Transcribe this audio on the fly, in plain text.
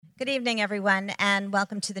Good evening, everyone, and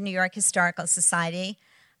welcome to the New York Historical Society.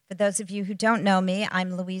 For those of you who don't know me,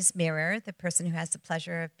 I'm Louise Mirror, the person who has the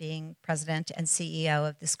pleasure of being president and CEO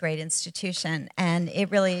of this great institution. And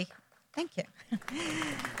it really, thank you.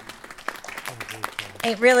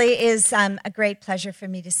 It really is a great pleasure for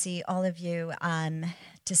me to see all of you,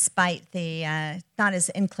 despite the not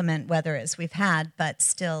as inclement weather as we've had, but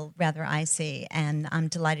still rather icy. And I'm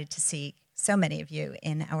delighted to see so many of you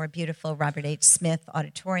in our beautiful Robert H. Smith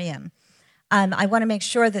Auditorium. I want to make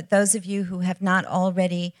sure that those of you who have not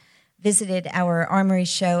already visited our Armory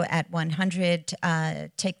show at 100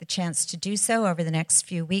 take the chance to do so over the next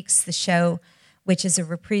few weeks. The show, which is a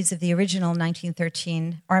reprise of the original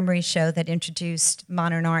 1913 Armory show that introduced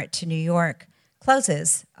modern art to New York,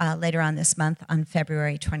 closes later on this month on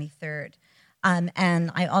February 23rd.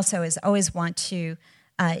 And I also, as always, want to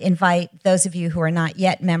invite those of you who are not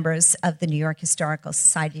yet members of the New York Historical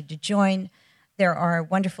Society to join. There are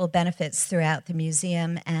wonderful benefits throughout the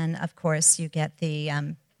museum, and of course you get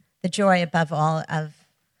the joy above all of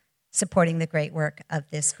supporting the great work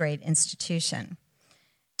of this great institution.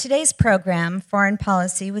 Today's program, Foreign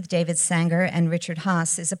Policy with David Sanger and Richard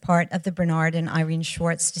Haass, is a part of the Bernard and Irene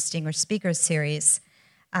Schwartz Distinguished Speakers Series,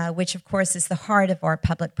 which of course is the heart of our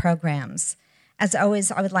public programs. As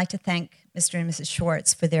always, I would like to thank Mr. and Mrs.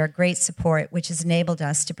 Schwartz for their great support, which has enabled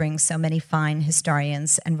us to bring so many fine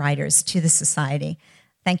historians and writers to the Society.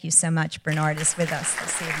 Thank you so much. Bernard is with us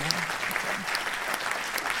this evening.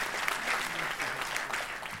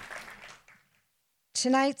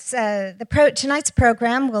 Tonight's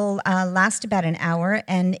program will last about an hour,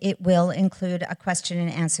 and it will include a question and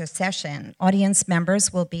answer session. Audience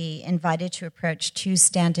members will be invited to approach two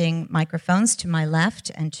standing microphones to my left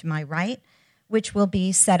and to my right, which will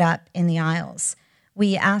be set up in the aisles.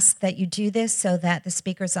 We ask that you do this so that the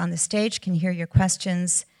speakers on the stage can hear your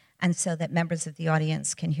questions and so that members of the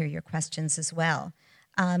audience can hear your questions as well.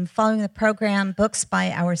 Following the program, books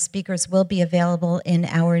by our speakers will be available in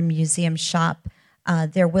our museum shop.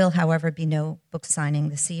 There will, however, be no book signing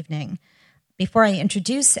this evening. Before I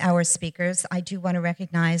introduce our speakers, I do want to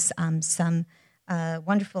recognize some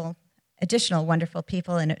additional wonderful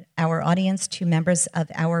people in our audience, two members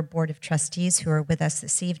of our Board of Trustees who are with us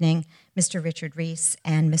this evening, Mr. Richard Reese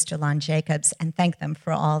and Mr. Lon Jacobs, and thank them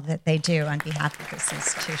for all that they do on behalf of this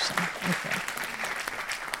institution. Thank you.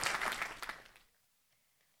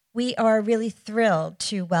 We are really thrilled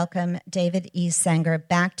to welcome David E. Sanger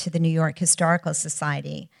back to the New York Historical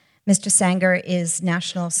Society. Mr. Sanger is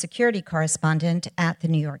national security correspondent at the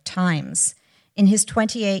New York Times. In his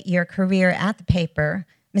 28-year career at the paper,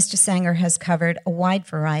 Mr. Sanger has covered a wide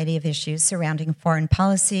variety of issues surrounding foreign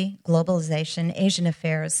policy, globalization, Asian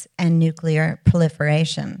affairs, and nuclear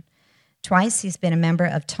proliferation. Twice he's been a member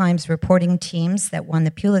of Times reporting teams that won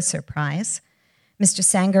the Pulitzer Prize. Mr.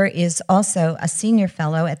 Sanger is also a senior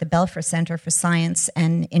fellow at the Belfer Center for Science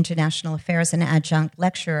and International Affairs and adjunct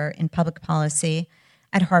lecturer in public policy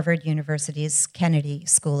at Harvard University's Kennedy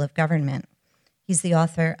School of Government. He's the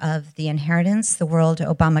author of The Inheritance, The World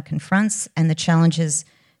Obama Confronts, and the Challenges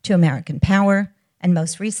to American Power, and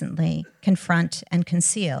most recently, Confront and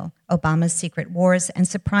Conceal, Obama's Secret Wars and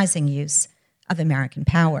Surprising Use of American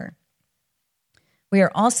Power. We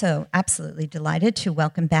are also absolutely delighted to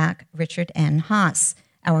welcome back Richard N. Haass,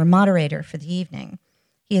 our moderator for the evening.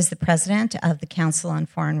 He is the president of the Council on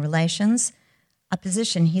Foreign Relations, a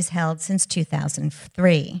position he's held since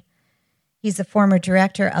 2003. He's a former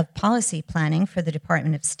director of policy planning for the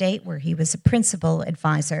Department of State, where he was a principal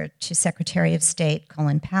advisor to Secretary of State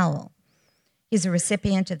Colin Powell. He's a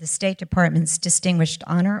recipient of the State Department's Distinguished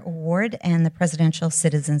Honor Award and the Presidential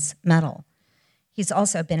Citizens Medal. He's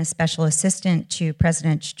also been a special assistant to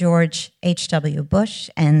President George H.W. Bush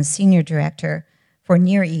and senior director for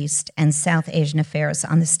Near East and South Asian Affairs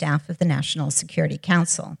on the staff of the National Security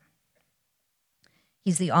Council.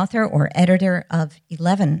 He's the author or editor of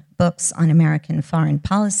 11 books on American foreign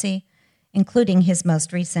policy, including his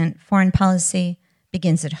most recent Foreign Policy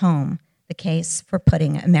Begins at Home, the case for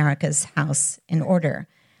putting America's house in order.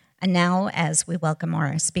 And now, as we welcome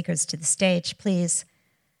our speakers to the stage, please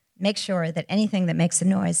make sure that anything that makes a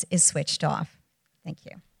noise is switched off. Thank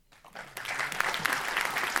you.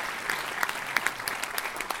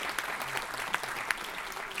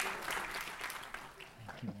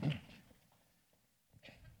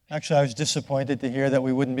 Actually, I was disappointed to hear that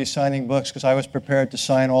we wouldn't be signing books because I was prepared to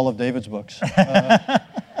sign all of David's books.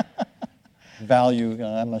 Value,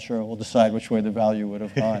 I'm not sure. We'll decide which way the value would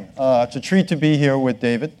have gone. It's a treat to be here with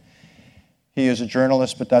David. He is a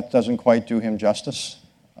journalist, but that doesn't quite do him justice.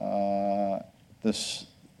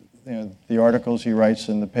 The articles he writes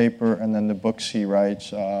in the paper and then the books he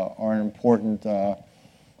writes are important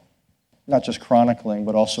not just chronicling,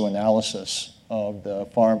 but also analysis of the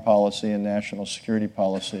foreign policy and national security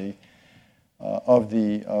policy of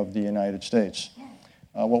the United States.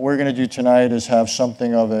 What we're going to do tonight is have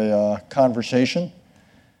something of a conversation.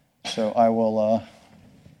 So I will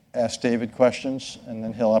ask David questions, and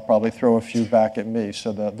then he'll probably throw a few back at me.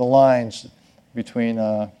 So the lines between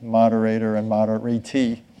moderator and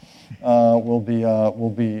moderatee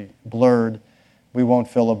will be blurred. We won't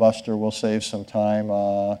filibuster. We'll save some time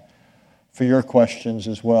for your questions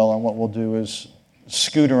as well. And what we'll do is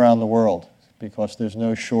scoot around the world, because there's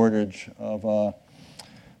no shortage of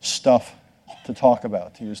stuff to talk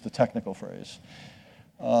about, to use the technical phrase.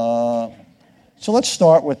 So let's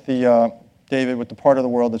start with David, with the part of the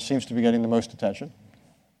world that seems to be getting the most attention,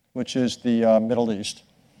 which is the Middle East.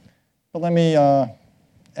 But let me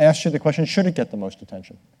ask you the question, should it get the most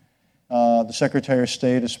attention? The Secretary of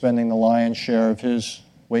State is spending the lion's share of his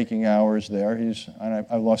waking hours there.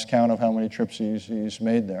 I've lost count of how many trips he's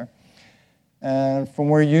made there. And from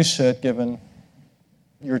where you sit, given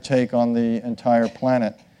your take on the entire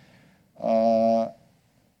planet,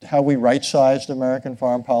 have we right-sized American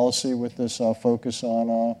foreign policy with this focus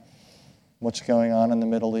on what's going on in the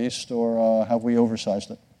Middle East, or have we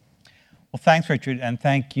oversized it? Well, thanks, Richard, and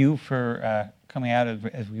thank you for coming out.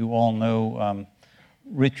 As you all know,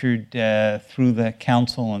 Richard, through the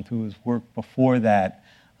council and through his work before that,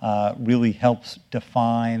 really helps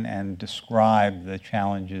define and describe the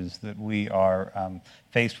challenges that we are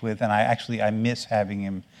faced with. And I miss having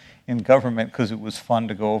him in government, because it was fun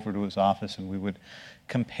to go over to his office and we would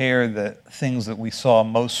compare the things that we saw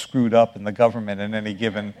most screwed up in the government in any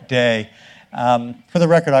given day. For the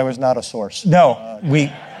record, I was not a source. No,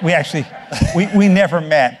 we actually never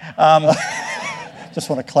met. Just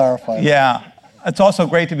want to clarify. Yeah. It's also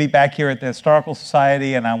great to be back here at the Historical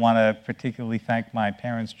Society, and I want to particularly thank my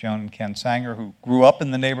parents, Joan and Ken Sanger, who grew up in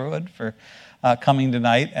the neighborhood, for coming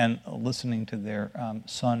tonight and listening to their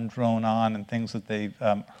son drone on and things that they've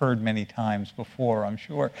heard many times before, I'm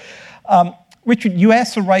sure. Richard, you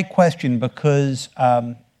asked the right question, because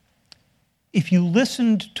if you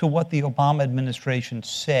listened to what the Obama administration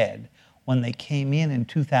said when they came in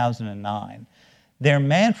 2009, their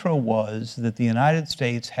mantra was that the United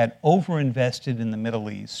States had overinvested in the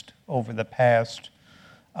Middle East over the past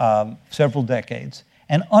several decades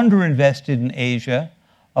and underinvested in Asia,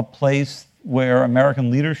 a place where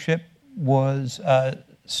American leadership was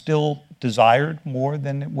still desired more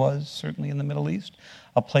than it was certainly in the Middle East,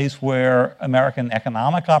 a place where American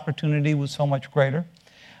economic opportunity was so much greater,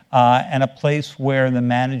 and a place where the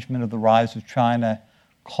management of the rise of China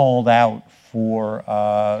called out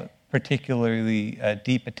for particularly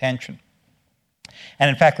deep attention. And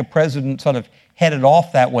in fact, the president sort of headed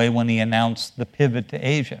off that way when he announced the pivot to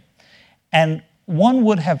Asia. And one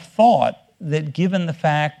would have thought that, given the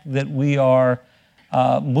fact that we are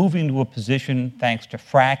moving to a position, thanks to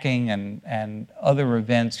fracking and other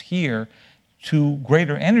events here, to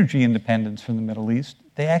greater energy independence from the Middle East,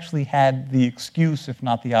 they actually had the excuse, if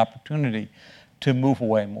not the opportunity, to move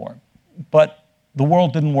away more. But the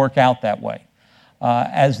world didn't work out that way.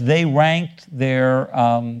 As they ranked their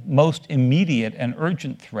most immediate and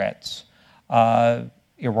urgent threats,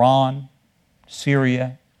 Iran,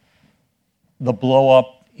 Syria, the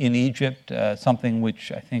blow-up in Egypt, something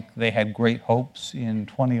which I think they had great hopes in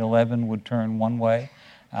 2011 would turn one way,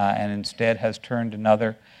 and instead has turned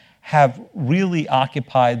another, have really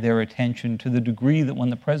occupied their attention to the degree that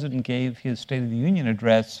when the president gave his State of the Union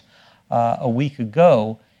address a week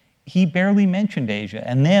ago, he barely mentioned Asia,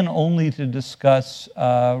 and then only to discuss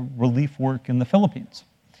relief work in the Philippines.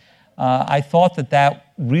 I thought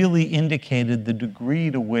that really indicated the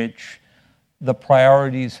degree to which the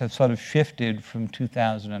priorities have sort of shifted from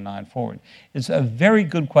 2009 forward. It's a very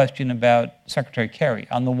good question about Secretary Kerry.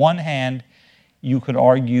 On the one hand, you could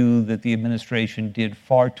argue that the administration did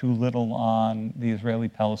far too little on the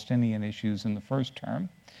Israeli-Palestinian issues in the first term.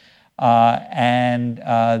 And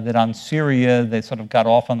that on Syria, they sort of got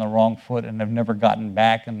off on the wrong foot and have never gotten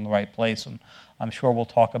back in the right place. And I'm sure we'll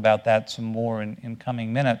talk about that some more in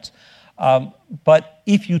coming minutes. But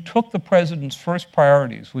if you took the president's first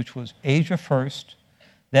priorities, which was Asia first,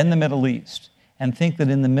 then the Middle East, and think that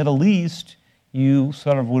in the Middle East, you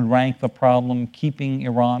sort of would rank the problem keeping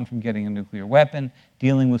Iran from getting a nuclear weapon,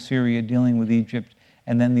 dealing with Syria, dealing with Egypt,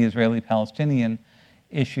 and then the Israeli-Palestinian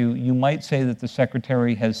issue, you might say that the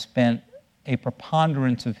Secretary has spent a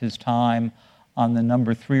preponderance of his time on the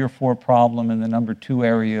number 3 or 4 problem in the number 2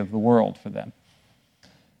 area of the world for them.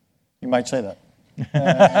 You might say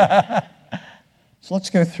that. So let's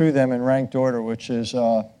go through them in ranked order, which is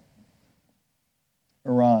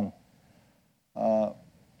Iran.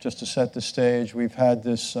 Just to set the stage, we've had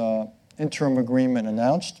this interim agreement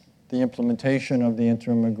announced. The implementation of the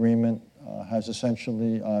interim agreement has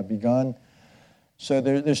essentially begun. So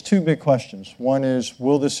there's two big questions. One is,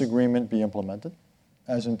 will this agreement be implemented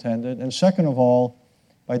as intended? And second of all,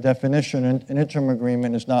 by definition, an interim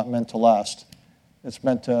agreement is not meant to last. It's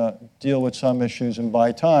meant to deal with some issues and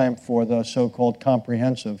buy time for the so-called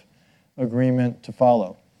comprehensive agreement to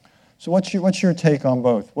follow. So what's your take on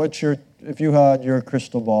both? If you had your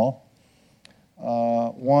crystal ball,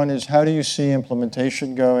 one is, how do you see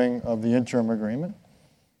implementation going of the interim agreement?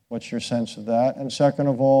 What's your sense of that? And second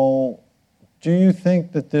of all, do you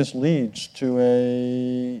think that this leads to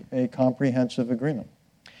a comprehensive agreement?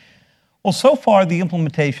 Well, so far the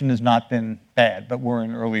implementation has not been bad, but we're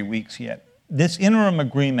in early weeks yet. This interim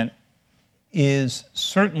agreement is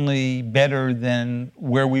certainly better than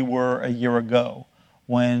where we were a year ago,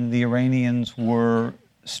 when the Iranians were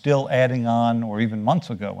still adding on, or even months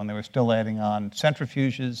ago, when they were still adding on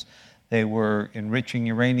centrifuges, they were enriching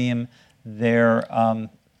uranium.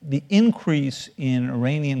 The increase in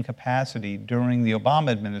Iranian capacity during the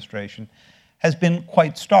Obama administration has been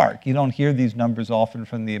quite stark. You don't hear these numbers often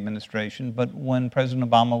from the administration, but when President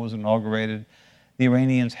Obama was inaugurated, the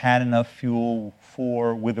Iranians had enough fuel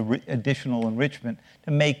with additional enrichment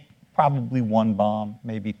to make probably one bomb,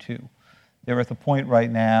 maybe two. They're at the point right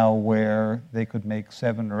now where they could make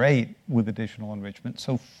 7 or 8 with additional enrichment.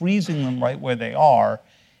 So freezing them right where they are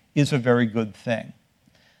is a very good thing.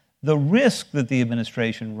 The risk that the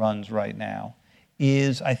administration runs right now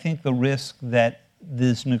is, I think, the risk that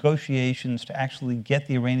these negotiations to actually get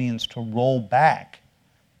the Iranians to roll back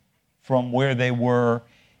from where they were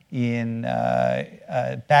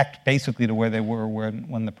back basically to where they were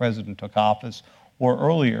when the president took office or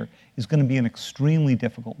earlier, is going to be an extremely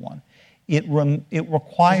difficult one. It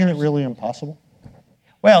requires... Isn't it really impossible?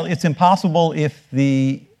 Well, it's impossible if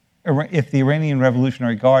the Iranian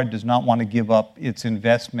Revolutionary Guard does not want to give up its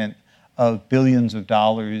investment of billions of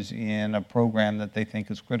dollars in a program that they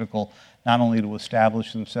think is critical, not only to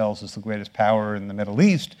establish themselves as the greatest power in the Middle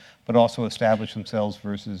East, but also establish themselves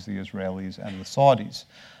versus the Israelis and the Saudis.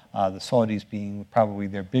 The Saudis being probably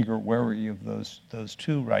their bigger worry of those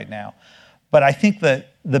two right now. But I think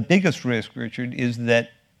that the biggest risk, Richard, is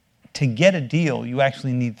that to get a deal, you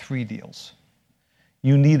actually need 3 deals.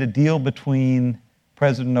 You need a deal between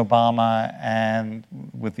President Obama and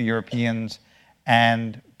with the Europeans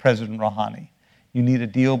and President Rouhani. You need a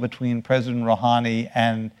deal between President Rouhani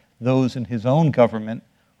and those in his own government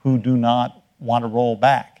who do not want to roll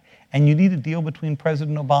back. And you need a deal between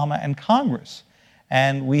President Obama and Congress.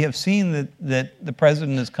 And we have seen that the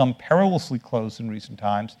president has come perilously close in recent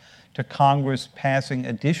times to Congress passing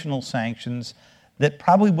additional sanctions that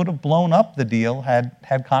probably would have blown up the deal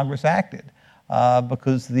had Congress acted,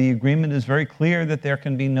 because the agreement is very clear that there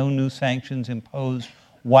can be no new sanctions imposed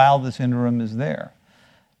while this interim is there.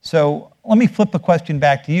 So let me flip the question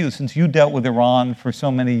back to you, since you dealt with Iran for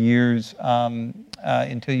so many years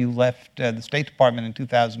until you left the State Department in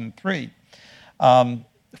 2003.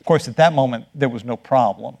 Of course, at that moment, there was no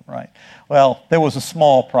problem, right? Well, there was a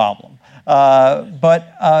small problem.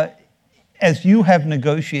 But as you have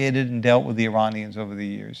negotiated and dealt with the Iranians over the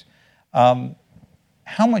years,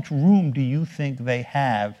 how much room do you think they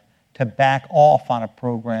have to back off on a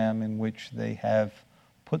program in which they have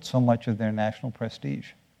put so much of their national prestige?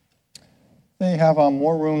 They have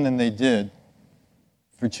more room than they did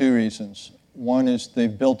for 2 reasons. One is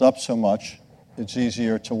they've built up so much, it's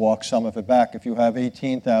easier to walk some of it back. If you have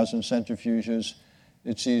 18,000 centrifuges,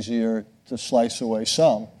 it's easier to slice away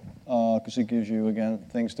some, because it gives you, again,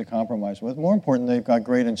 things to compromise with. More important, they've got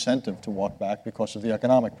great incentive to walk back because of the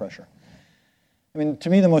economic pressure. I mean, to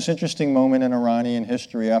me, the most interesting moment in Iranian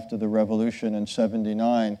history after the revolution in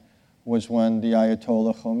 '79 was when the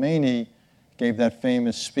Ayatollah Khomeini gave that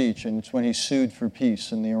famous speech, and it's when he sued for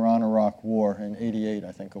peace in the Iran-Iraq War in '88,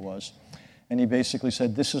 I think it was. And he basically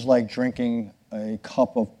said, "This is like drinking a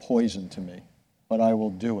cup of poison to me, but I will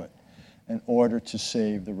do it in order to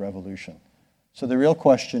save the revolution." So the real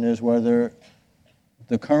question is whether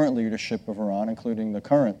the current leadership of Iran, including the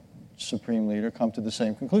current supreme leader, come to the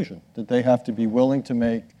same conclusion, that they have to be willing to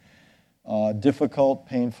make difficult,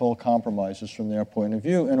 painful compromises from their point of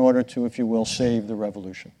view in order to, if you will, save the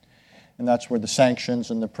revolution. And that's where the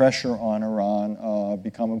sanctions and the pressure on Iran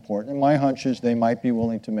become important. And my hunch is they might be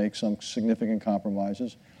willing to make some significant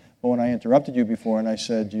compromises. But when I interrupted you before and I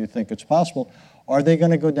said, do you think it's possible? Are they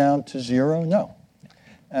going to go down to 0? No.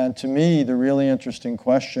 And to me, the really interesting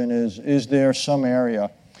question is there some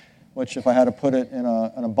area, which if I had to put it in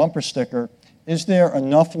a bumper sticker, is there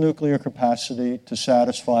enough nuclear capacity to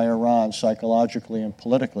satisfy Iran psychologically and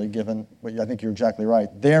politically, given, I think you're exactly right,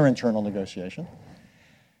 their internal negotiation?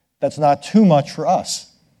 That's not too much for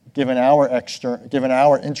us, given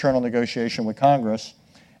our internal negotiation with Congress,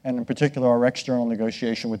 and in particular our external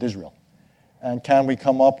negotiation with Israel. And can we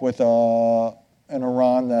come up with an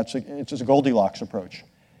Iran that's it's a Goldilocks approach?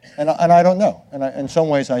 And I don't know. And in some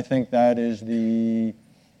ways, I think that is the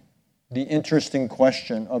interesting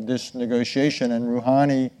question of this negotiation. And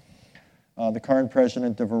Rouhani, the current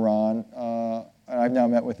president of Iran, I've now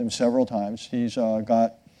met with him several times. He's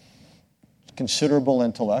got considerable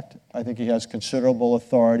intellect. I think he has considerable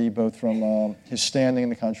authority, both from his standing in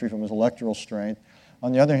the country, from his electoral strength.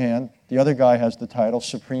 On the other hand, the other guy has the title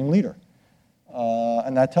Supreme Leader.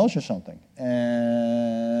 And that tells you something.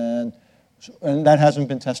 And that hasn't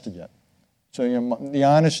been tested yet. So the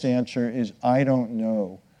honest answer is I don't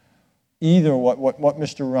know either what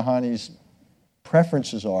Mr. Rouhani's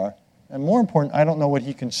preferences are, and more important, I don't know what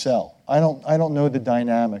he can sell. I don't know the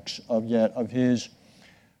dynamics of his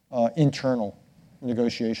internal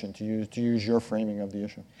negotiation, to use your framing of the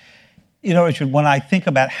issue. You know, Richard, when I think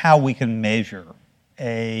about how we can measure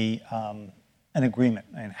an agreement,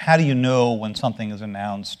 and how do you know when something is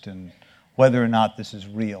announced and whether or not this is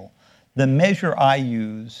real, the measure I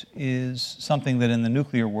use is something that in the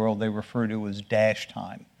nuclear world they refer to as dash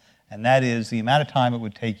time. And that is the amount of time it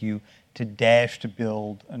would take you to dash to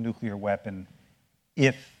build a nuclear weapon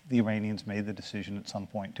if the Iranians made the decision at some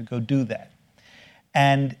point to go do that.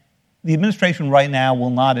 And the administration right now will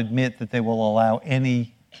not admit that they will allow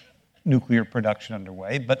any nuclear production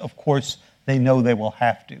underway, but of course they know they will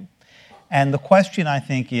have to. And the question, I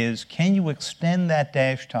think, is can you extend that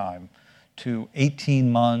dash time to 18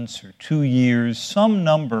 months or 2 years, some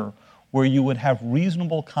number where you would have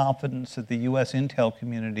reasonable confidence that the U.S. intel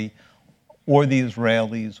community or the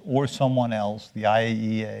Israelis or someone else, the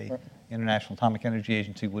IAEA, International Atomic Energy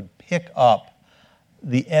Agency, would pick up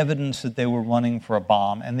the evidence that they were running for a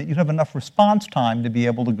bomb and that you'd have enough response time to be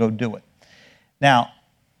able to go do it. Now,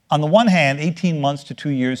 on the one hand, 18 months to 2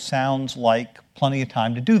 years sounds like plenty of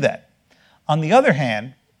time to do that. On the other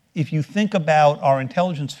hand, if you think about our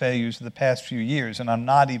intelligence failures of the past few years, and I'm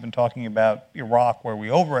not even talking about Iraq where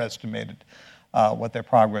we overestimated what their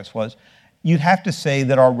progress was, you'd have to say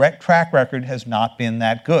that our track record has not been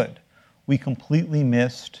that good. We completely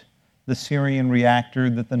missed the Syrian reactor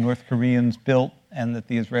that the North Koreans built and that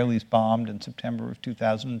the Israelis bombed in September of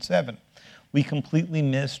 2007. We completely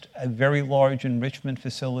missed a very large enrichment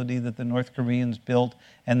facility that the North Koreans built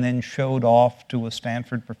and then showed off to a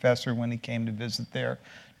Stanford professor when he came to visit there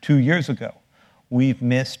 2 years ago. We've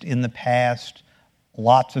missed in the past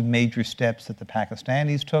lots of major steps that the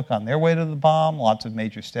Pakistanis took on their way to the bomb, lots of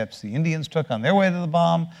major steps the Indians took on their way to the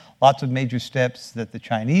bomb, lots of major steps that the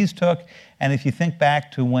Chinese took. And if you think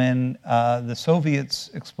back to when the Soviets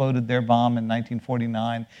exploded their bomb in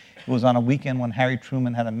 1949, it was on a weekend when Harry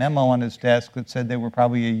Truman had a memo on his desk that said they were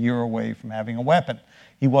probably a year away from having a weapon.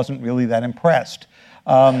 He wasn't really that impressed.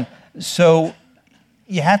 So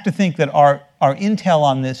you have to think that our intel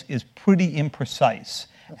on this is pretty imprecise,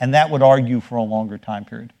 and that would argue for a longer time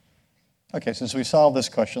period. Okay, since we solved this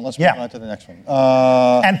question, let's move on to the next one.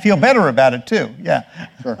 And feel better about it, too. Yeah.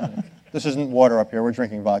 Sure. This isn't water up here. We're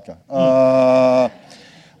drinking vodka.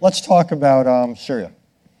 Let's talk about Syria.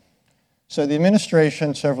 So the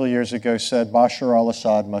administration several years ago said Bashar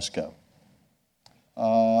al-Assad must go.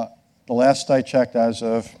 The last I checked, as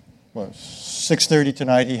of 6:30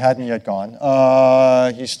 tonight, he hadn't yet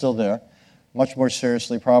gone. He's still there. Much more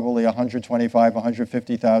seriously, probably 125,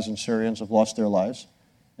 150,000 Syrians have lost their lives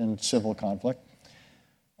in civil conflict.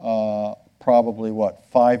 Probably,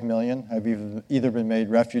 5 million have either been made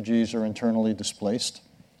refugees or internally displaced.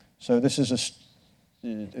 So this is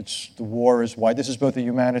the war is wide. This is both a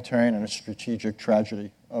humanitarian and a strategic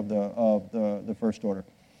tragedy of the first order.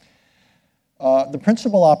 The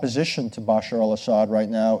principal opposition to Bashar al-Assad right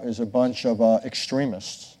now is a bunch of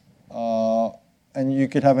extremists. And you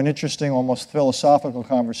could have an interesting, almost philosophical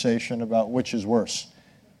conversation about which is worse,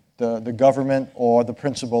 the government or the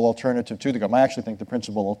principal alternative to the government. I actually think the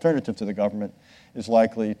principal alternative to the government is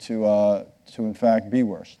likely to in fact, be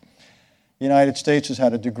worse. The United States has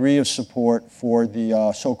had a degree of support for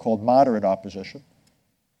the so-called moderate opposition,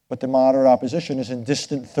 but the moderate opposition is in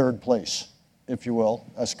distant third place, if you will,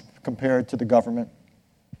 as compared to the government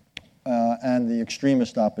and the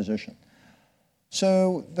extremist opposition.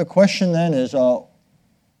 So the question then is,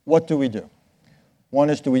 what do we do? One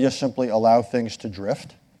is, do we just simply allow things to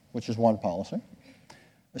drift, which is one policy?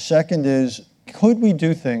 The second is, could we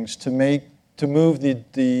do things to move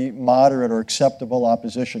the moderate or acceptable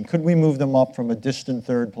opposition? Could we move them up from a distant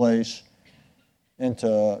third place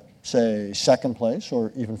into, say, second place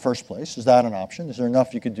or even first place? Is that an option? Is there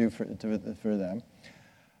enough you could do for them?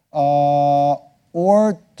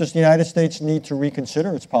 Or does the United States need to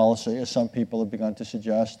reconsider its policy, as some people have begun to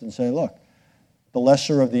suggest, and say, look, the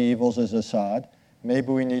lesser of the evils is Assad.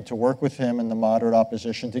 Maybe we need to work with him and the moderate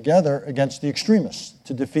opposition together against the extremists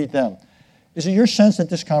to defeat them. Is it your sense that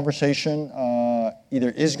this conversation either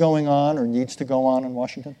is going on or needs to go on in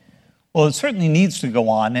Washington? Well, it certainly needs to go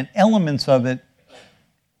on, and elements of it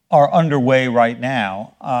are underway right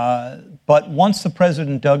now. But once the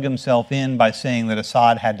president dug himself in by saying that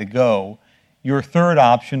Assad had to go, your third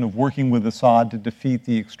option of working with Assad to defeat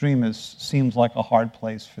the extremists seems like a hard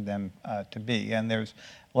place for them to be. And there's,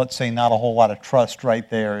 let's say, not a whole lot of trust right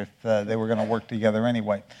there if they were going to work together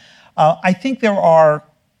anyway. I think there are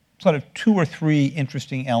sort of two or three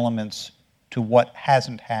interesting elements to what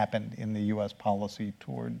hasn't happened in the U.S. policy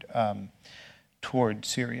toward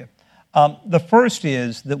Syria. The first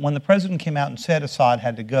is that when the president came out and said Assad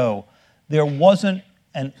had to go, there wasn't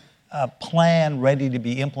a plan ready to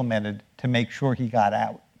be implemented to make sure he got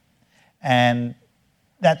out. And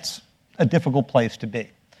that's a difficult place to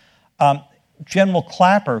be. General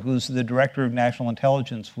Clapper, who's the director of national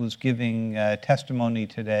intelligence, was giving testimony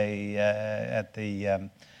today at the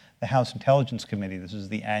House Intelligence Committee. This is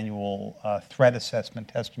the annual threat assessment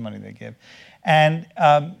testimony they give. And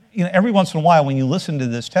every once in a while when you listen to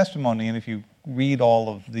this testimony, and if you read all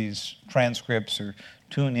of these transcripts or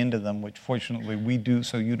tune into them, which fortunately we do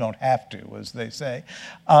so you don't have to, as they say,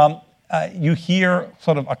 you hear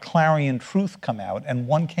sort of a clarion truth come out, and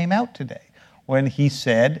one came out today when he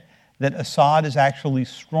said that Assad is actually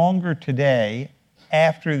stronger today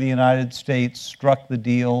after the United States struck the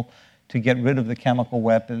deal to get rid of the chemical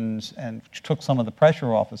weapons and took some of the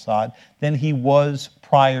pressure off Assad than he was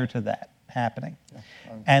prior to that happening.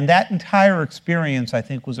 And that entire experience, I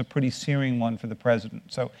think, was a pretty searing one for the president.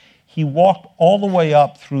 So he walked all the way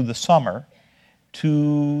up through the summer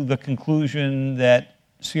to the conclusion that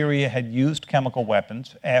Syria had used chemical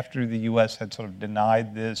weapons after the U.S. had sort of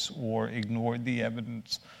denied this or ignored the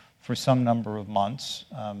evidence for some number of months,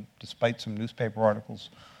 despite some newspaper articles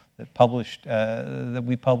that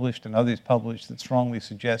we published and others published that strongly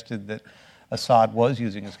suggested that Assad was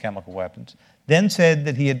using his chemical weapons. Then said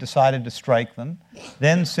that he had decided to strike them,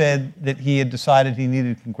 then said that he had decided he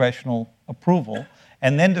needed congressional approval,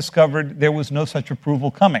 and then discovered there was no such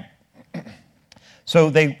approval coming.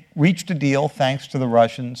 So they reached a deal, thanks to the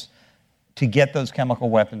Russians, to get those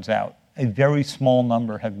chemical weapons out. A very small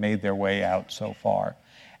number have made their way out so far.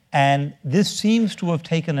 And this seems to have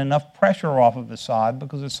taken enough pressure off of Assad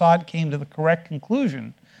because Assad came to the correct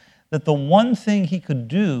conclusion that the one thing he could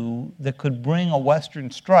do that could bring a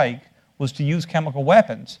Western strike was to use chemical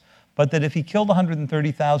weapons, but that if he killed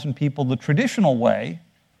 130,000 people the traditional way,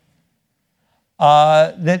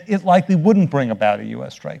 that it likely wouldn't bring about a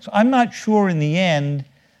U.S. strike. So I'm not sure in the end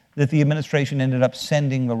that the administration ended up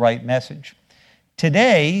sending the right message.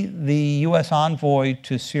 Today, the U.S. envoy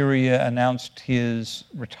to Syria announced his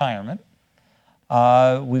retirement.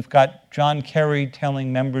 We've got John Kerry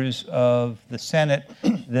telling members of the Senate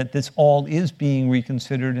that this all is being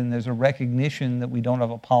reconsidered and there's a recognition that we don't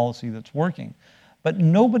have a policy that's working. But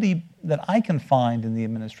nobody that I can find in the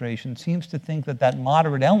administration seems to think that that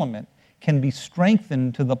moderate element can be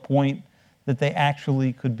strengthened to the point that they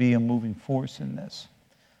actually could be a moving force in this.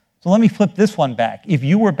 So let me flip this one back. If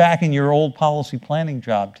you were back in your old policy planning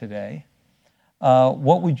job today,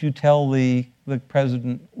 what would you tell the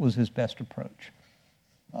president was his best approach?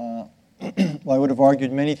 Well, I would have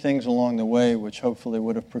argued many things along the way, which hopefully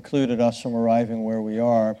would have precluded us from arriving where we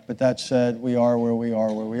are. But that said, we are where we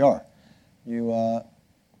are where we are.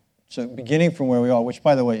 So beginning from where we are, which,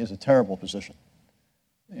 by the way, is a terrible position.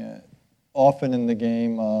 Often in the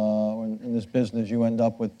game, in this business, you end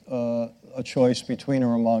up with a choice between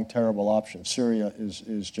or among terrible options. Syria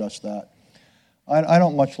is just that. I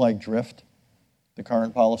don't much like drift, the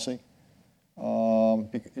current policy.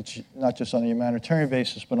 It's not just on a humanitarian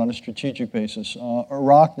basis, but on a strategic basis.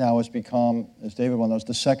 Iraq now has become, as David well knows,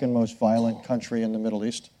 the second most violent country in the Middle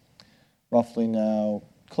East. Roughly now,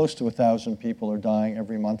 close to 1,000 people are dying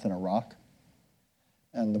every month in Iraq.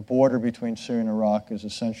 And the border between Syria and Iraq has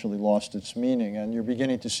essentially lost its meaning. And you're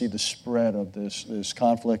beginning to see the spread of this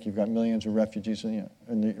conflict. You've got millions of refugees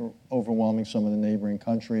overwhelming some of the neighboring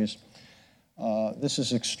countries. This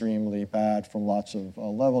is extremely bad from lots of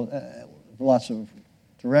levels, lots of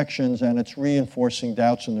directions, and it's reinforcing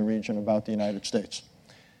doubts in the region about the United States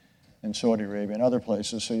and Saudi Arabia and other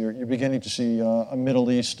places. So you're beginning to see a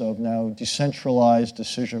Middle East of now decentralized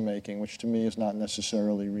decision-making, which to me is not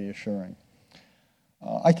necessarily reassuring.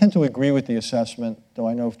 I tend to agree with the assessment, though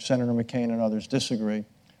I know Senator McCain and others disagree,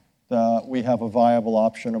 that we have a viable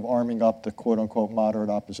option of arming up the quote-unquote moderate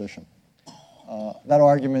opposition. That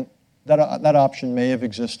argument that option may have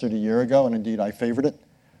existed a year ago, and indeed I favored it.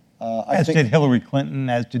 As did Hillary Clinton,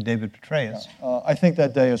 as did David Petraeus. I think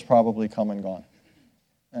that day has probably come and gone.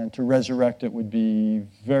 And to resurrect it would be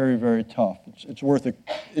very, very tough.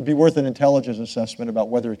 It'd be worth an intelligence assessment about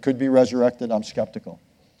whether it could be resurrected. I'm skeptical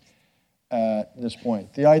at this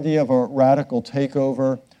point. The idea of a radical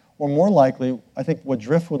takeover, or more likely, I think what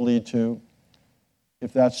drift would lead to,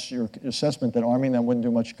 if that's your assessment, that arming them wouldn't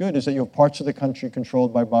do much good, is that you have parts of the country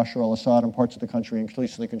controlled by Bashar al-Assad and parts of the country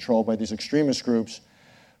increasingly controlled by these extremist groups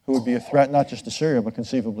who would be a threat not just to Syria, but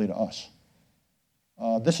conceivably to us.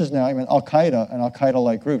 This is now, Al-Qaeda and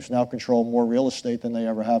Al-Qaeda-like groups now control more real estate than they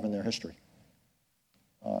ever have in their history.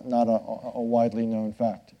 Not a widely known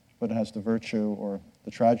fact, but it has the virtue or the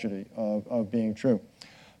tragedy of being true.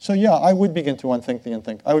 So yeah, I would begin to think the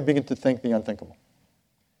unthinkable.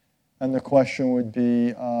 And the question would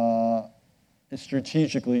be,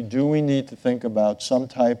 strategically, do we need to think about some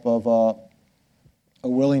type of a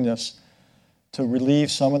willingness to relieve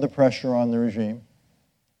some of the pressure on the regime,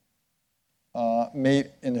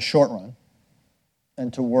 in the short run,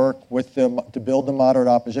 and to work with them to build the moderate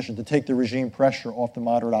opposition, to take the regime pressure off the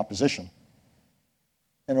moderate opposition,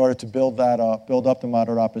 in order to build up the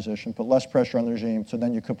moderate opposition, put less pressure on the regime, so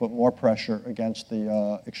then you could put more pressure against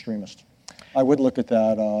the extremists. I would look at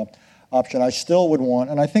that option. I still would want,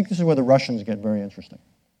 and I think this is where the Russians get very interesting.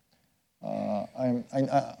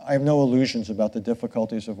 I have no illusions about the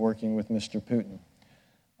difficulties of working with Mr. Putin.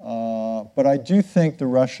 But I do think the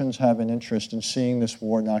Russians have an interest in seeing this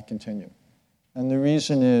war not continue. And the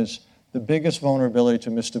reason is the biggest vulnerability to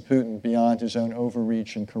Mr. Putin, beyond his own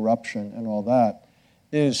overreach and corruption and all that,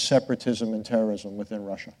 is separatism and terrorism within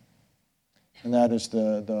Russia. And that is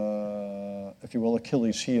the if you will,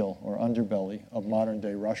 Achilles heel or underbelly of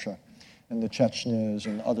modern-day Russia and the Chechnyas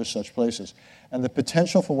and other such places. And the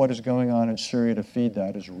potential for what is going on in Syria to feed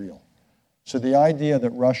that is real. So the idea that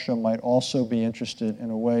Russia might also be interested in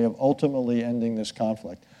a way of ultimately ending this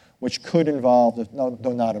conflict, which could involve,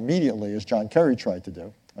 though not immediately, as John Kerry tried to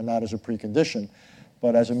do, and not as a precondition,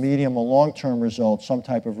 but as a medium or long-term result, some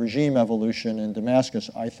type of regime evolution in Damascus,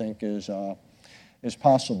 I think is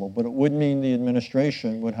possible. But it would mean the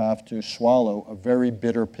administration would have to swallow a very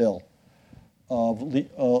bitter pill of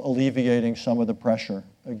alleviating some of the pressure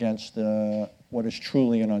against what is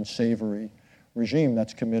truly an unsavory regime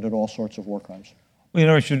that's committed all sorts of war crimes.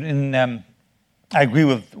 Well, Richard, I agree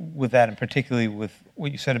with that, and particularly with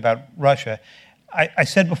what you said about Russia. I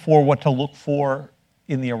said before what to look for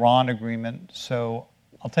in the Iran agreement, so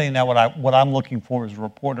I'll tell you now what I'm looking for as a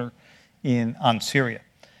reporter on Syria.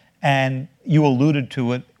 And you alluded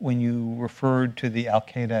to it when you referred to the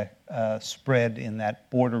al-Qaeda spread in that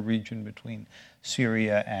border region between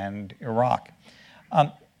Syria and Iraq.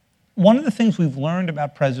 One of the things we've learned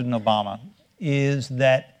about President Obama is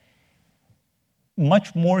that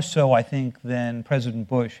much more so, I think, than President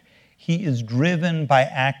Bush, he is driven by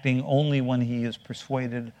acting only when he is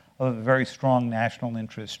persuaded of a very strong national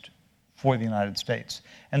interest for the United States.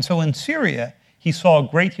 And so in Syria, he saw a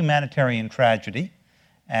great humanitarian tragedy,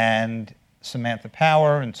 and Samantha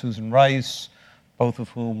Power and Susan Rice, both of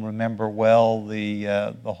whom remember well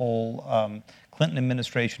the whole Clinton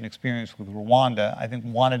administration experience with Rwanda, I think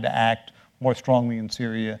wanted to act more strongly in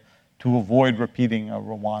Syria to avoid repeating a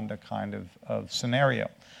Rwanda kind of scenario.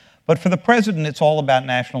 But for the president, it's all about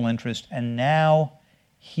national interest, and now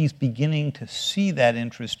he's beginning to see that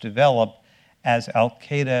interest develop as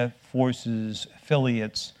al-Qaeda forces,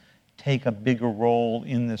 affiliates, take a bigger role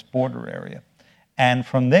in this border area. And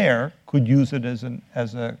from there, could use it as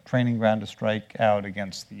a training ground to strike out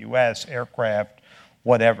against the U.S., aircraft,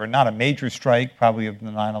 whatever. Not a major strike, probably of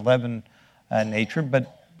the 9/11 nature,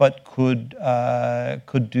 but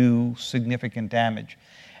could do significant damage.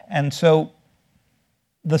 And so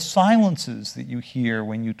the silences that you hear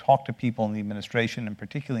when you talk to people in the administration, and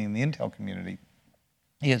particularly in the intel community,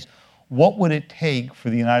 is what would it take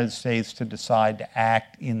for the United States to decide to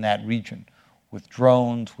act in that region with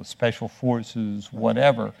drones, with special forces,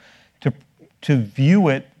 whatever, to view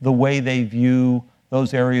it the way they view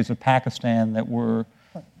those areas of Pakistan that were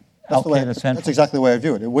al-Qaeda central. That's exactly the way I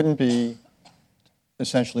view it. It wouldn't be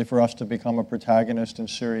essentially for us to become a protagonist in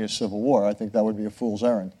Syria's civil war. I think that would be a fool's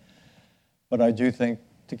errand. But I do think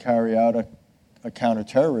to carry out a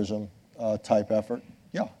counterterrorism type effort,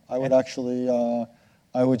 yeah, I would actually,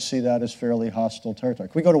 I would see that as fairly hostile territory.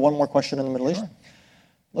 Can we go to one more question in the Middle East?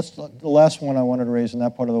 The last one I wanted to raise in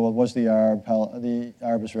that part of the world was the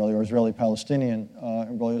Arab-Israeli or Israeli-Palestinian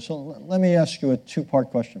imbroglio. So let me ask you a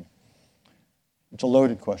two-part question. It's a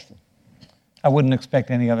loaded question. I wouldn't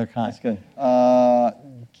expect any other kind. That's good.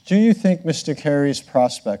 Do you think Mr. Kerry's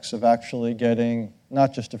prospects of actually getting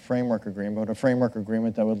not just a framework agreement, but a framework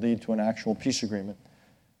agreement that would lead to an actual peace agreement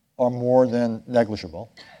are more than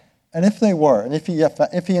negligible? And if they were, and if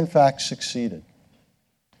he in fact succeeded,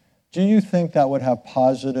 do you think that would have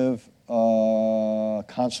positive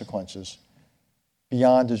consequences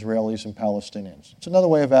beyond Israelis and Palestinians? It's another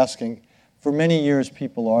way of asking. For many years,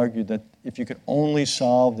 people argued that if you could only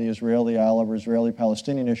solve the Israeli-Arab or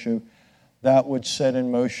Israeli-Palestinian issue, that would set in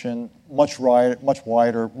motion much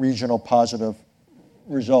wider regional positive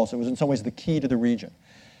results. It was in some ways the key to the region.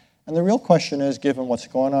 And the real question is, given what's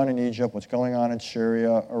going on in Egypt, what's going on in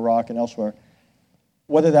Syria, Iraq, and elsewhere,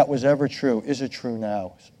 whether that was ever true. Is it true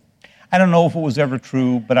now? I don't know if it was ever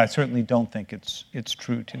true, but I certainly don't think it's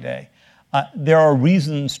true today. There are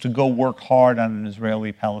reasons to go work hard on an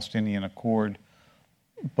Israeli-Palestinian accord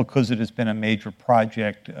because it has been a major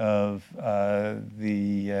project of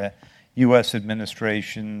the U.S.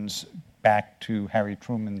 administrations back to Harry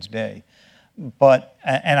Truman's day.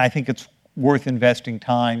 And I think it's worth investing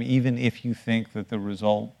time, even if you think that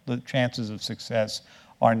the chances of success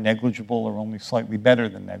are negligible or only slightly better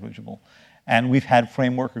than negligible. And we've had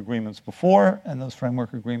framework agreements before, and those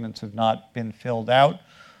framework agreements have not been filled out.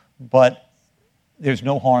 But there's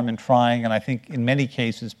no harm in trying, and I think in many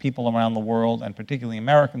cases, people around the world, and particularly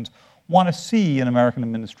Americans, want to see an American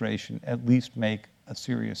administration at least make a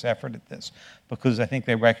serious effort at this, because I think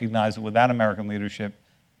they recognize that without American leadership,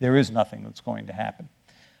 there is nothing that's going to happen.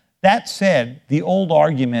 That said, the old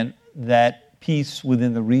argument that peace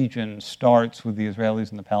within the region starts with the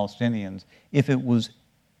Israelis and the Palestinians, if it was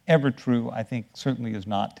ever true, I think certainly is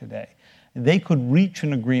not today. They could reach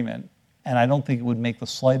an agreement, and I don't think it would make the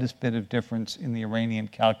slightest bit of difference in the Iranian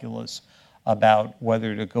calculus about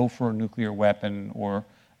whether to go for a nuclear weapon or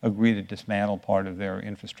agree to dismantle part of their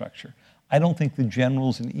infrastructure. I don't think the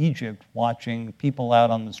generals in Egypt watching people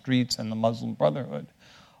out on the streets and the Muslim Brotherhood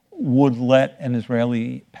would let an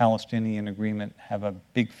Israeli-Palestinian agreement have a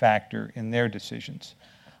big factor in their decisions.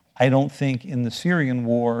 I don't think in the Syrian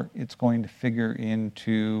war it's going to figure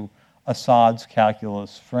into Assad's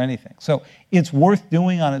calculus for anything. So it's worth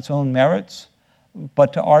doing on its own merits,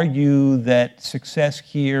 but to argue that success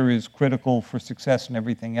here is critical for success in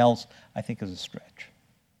everything else, I think is a stretch.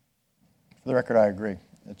 For the record, I agree.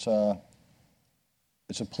 It's a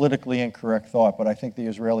politically incorrect thought, but I think the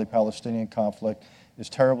Israeli-Palestinian conflict is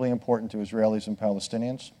terribly important to Israelis and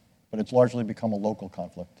Palestinians, but it's largely become a local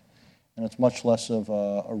conflict. And it's much less of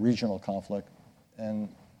a regional conflict. And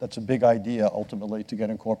that's a big idea, ultimately, to get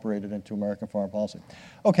incorporated into American foreign policy.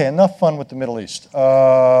 Okay, enough fun with the Middle East.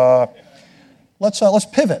 Let's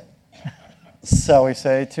pivot, shall we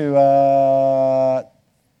say, to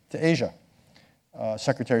Asia.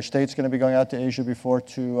 Secretary of State's going to be going out to Asia before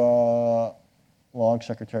too long.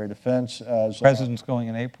 Secretary of Defense. President's going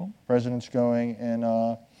in April? President's going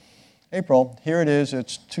in April. Here it is.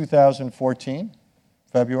 It's 2014,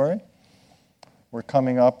 February. We're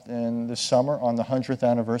coming up in this summer on the 100th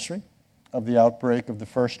anniversary of the outbreak of the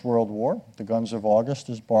First World War, the Guns of August,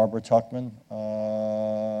 as Barbara Tuchman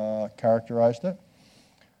characterized it.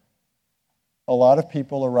 A lot of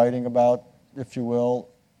people are writing about, if you will,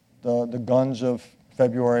 the guns of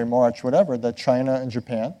February, March, whatever, that China and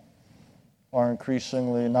Japan are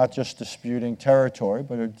increasingly not just disputing territory,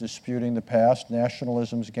 but are disputing the past.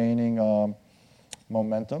 Nationalism's gaining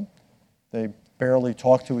momentum. They barely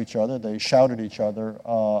talk to each other. They shout at each other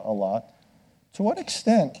a lot. To what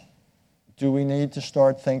extent do we need to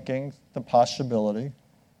start thinking the possibility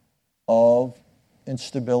of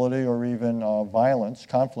instability or even violence,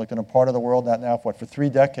 conflict in a part of the world that now, for 3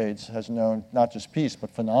 decades has known not just peace, but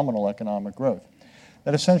phenomenal economic growth?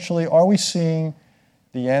 That essentially, are we seeing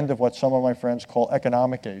the end of what some of my friends call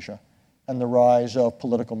economic Asia and the rise of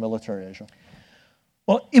political military Asia?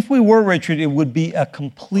 Well, if we were, Richard, it would be a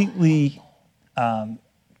complete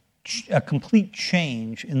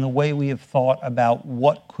change in the way we have thought about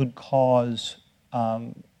what could cause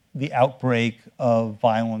the outbreak of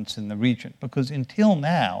violence in the region. Because until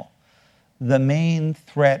now, the main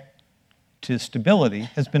threat to stability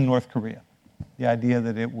has been North Korea. The idea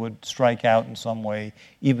that it would strike out in some way,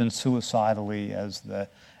 even suicidally, as the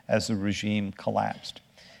regime collapsed.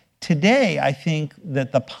 Today, I think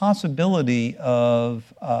that the possibility of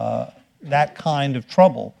that kind of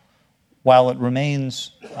trouble, while it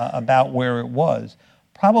remains about where it was,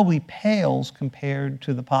 probably pales compared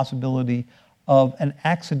to the possibility of an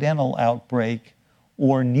accidental outbreak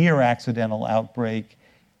or near accidental outbreak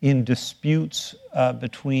in disputes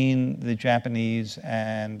between the Japanese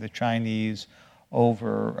and the Chinese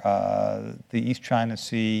over the East China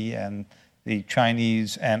Sea and the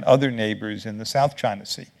Chinese and other neighbors in the South China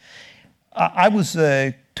Sea. I was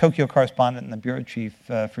Tokyo correspondent and the bureau chief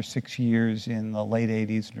for 6 years in the late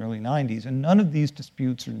 80s and early 90s, and none of these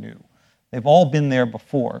disputes are new. They've all been there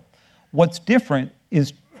before. What's different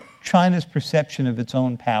is China's perception of its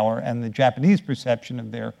own power and the Japanese perception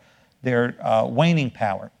of their waning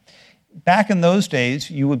power. Back in those days,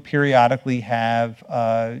 you would periodically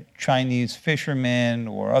have Chinese fishermen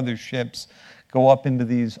or other ships go up into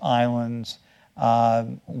these islands,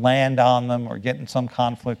 land on them, or get in some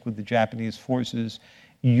conflict with the Japanese forces.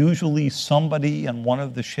 Usually somebody on one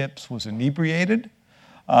of the ships was inebriated.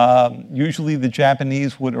 Usually the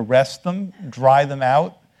Japanese would arrest them, dry them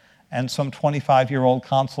out, and some 25-year-old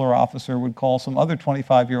consular officer would call some other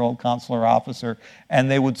 25-year-old consular officer,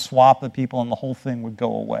 and they would swap the people, and the whole thing would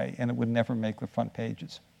go away, and it would never make the front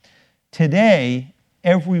pages. Today,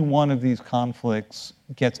 every one of these conflicts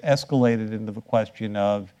gets escalated into the question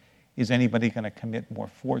of, is anybody going to commit more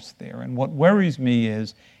force there? And what worries me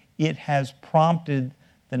is it has prompted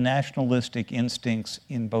the nationalistic instincts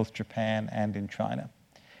in both Japan and in China.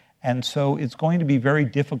 And so it's going to be very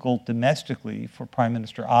difficult domestically for Prime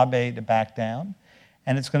Minister Abe to back down.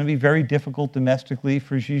 And it's going to be very difficult domestically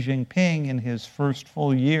for Xi Jinping in his first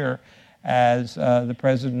full year as the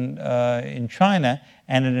president in China,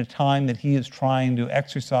 and at a time that he is trying to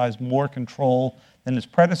exercise more control than his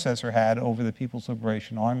predecessor had over the People's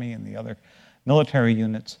Liberation Army and the other military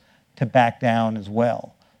units, to back down as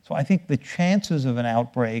well. So I think the chances of an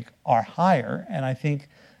outbreak are higher, and I think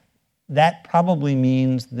that probably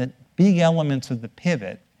means that big elements of the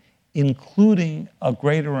pivot, including a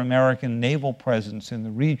greater American naval presence in the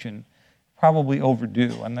region, probably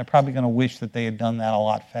overdue, and they're probably going to wish that they had done that a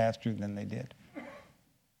lot faster than they did.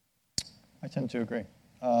 I tend to agree.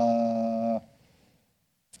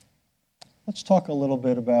 Let's talk a little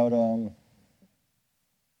bit about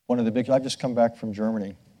one of the big. I've just come back from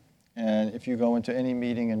Germany, and if you go into any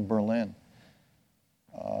meeting in Berlin,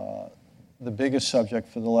 the biggest subject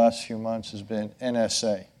for the last few months has been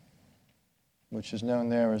NSA, which is known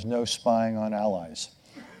there as no spying on allies.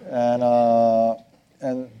 And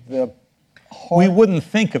the whole, we wouldn't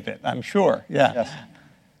think of it, I'm sure. Yeah. Yes.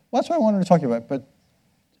 Well, that's what I wanted to talk about. But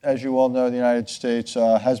as you all know, the United States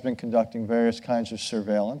has been conducting various kinds of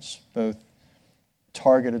surveillance, both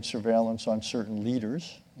targeted surveillance on certain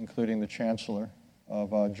leaders, including the Chancellor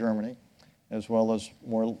of Germany, as well as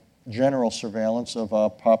more general surveillance of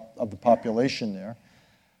the population there,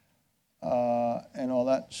 and all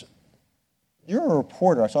that. You're a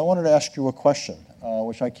reporter, so I wanted to ask you a question,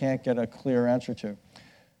 which I can't get a clear answer to.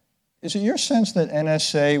 Is it your sense that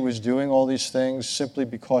NSA was doing all these things simply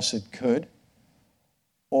because it could?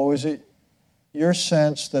 Or is it your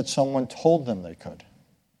sense that someone told them they could?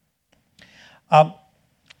 I'm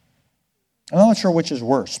not sure which is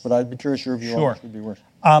worse, but I'd be curious your view on which would be worse.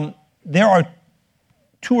 There are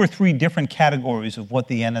 2 or 3 different categories of what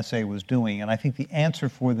the NSA was doing, and I think the answer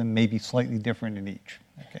for them may be slightly different in each.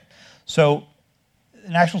 Okay. So the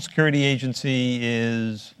National Security Agency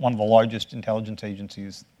is one of the largest intelligence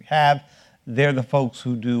agencies we have. They're the folks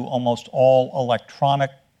who do almost all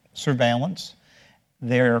electronic surveillance.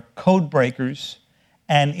 They're code breakers,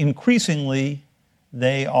 and increasingly,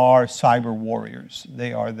 they are cyber warriors.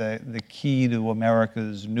 They are the key to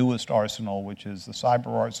America's newest arsenal, which is the cyber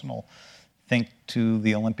arsenal. Think to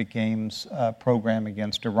the Olympic Games program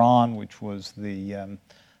against Iran, which was the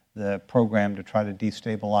program to try to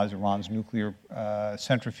destabilize Iran's nuclear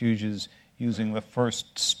centrifuges using the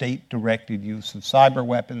first state-directed use of cyber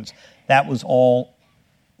weapons. That was all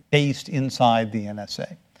based inside the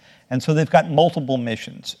NSA. And so they've got multiple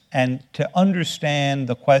missions. And to understand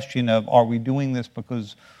the question of, are we doing this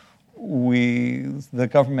because the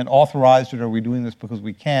government authorized it, or are we doing this because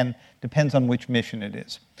we can, depends on which mission it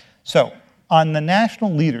is. So on the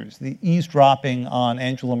national leaders, the eavesdropping on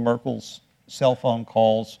Angela Merkel's cell phone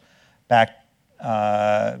calls back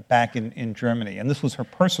in Germany, and this was her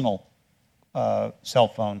personal cell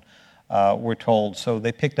phone, we're told, so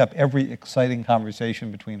they picked up every exciting conversation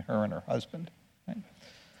between her and her husband.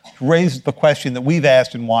 Raised the question that we've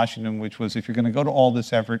asked in Washington, which was, if you're going to go to all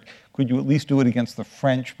this effort, could you at least do it against the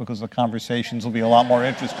French, because the conversations will be a lot more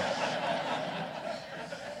interesting.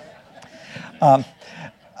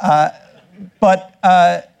 But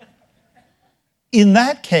in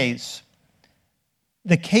that case,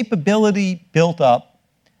 the capability built up,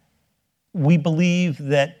 we believe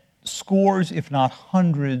that scores, if not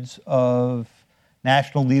hundreds, of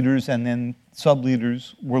national leaders and then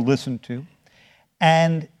sub-leaders were listened to.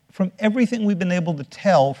 And from everything we've been able to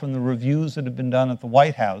tell from the reviews that have been done at the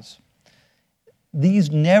White House,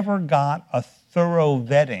 these never got a thorough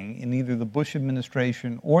vetting in either the Bush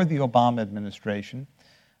administration or the Obama administration,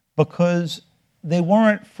 because they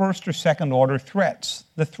weren't first or second order threats.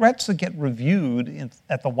 The threats that get reviewed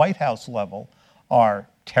at the White House level are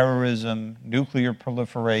terrorism, nuclear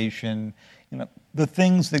proliferation, the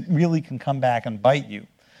things that really can come back and bite you.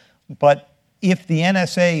 But if the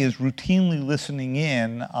NSA is routinely listening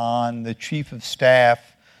in on the chief of staff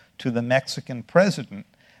to the Mexican president,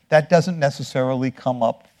 that doesn't necessarily come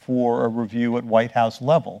up for a review at White House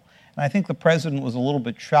level. And I think the president was a little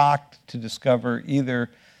bit shocked to discover either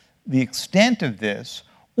the extent of this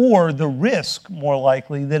or the risk, more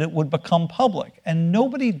likely, that it would become public. And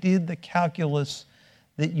nobody did the calculus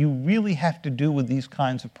that you really have to do with these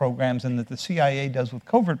kinds of programs and that the CIA does with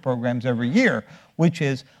covert programs every year, which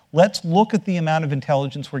is, let's look at the amount of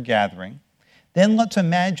intelligence we're gathering. Then let's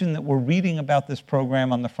imagine that we're reading about this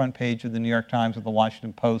program on the front page of the New York Times or the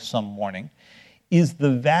Washington Post some morning. Is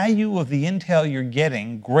the value of the intel you're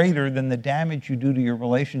getting greater than the damage you do to your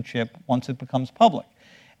relationship once it becomes public?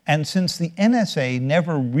 And since the NSA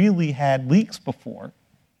never really had leaks before,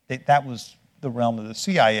 that was the realm of the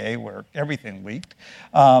CIA where everything leaked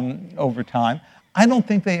over time, I don't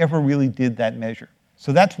think they ever really did that measure.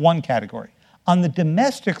 So that's one category. On the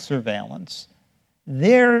domestic surveillance,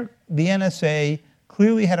 the NSA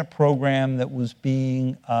clearly had a program that was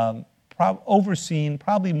being overseen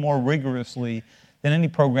probably more rigorously than any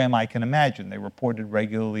program I can imagine. They reported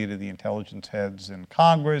regularly to the intelligence heads in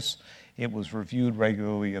Congress. It was reviewed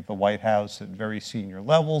regularly at the White House at very senior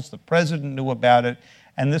levels. The president knew about it,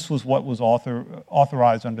 and this was what was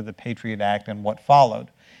authorized under the Patriot Act and what followed.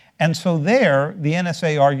 And so there, the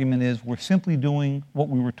NSA argument is we're simply doing what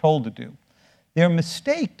we were told to do. Their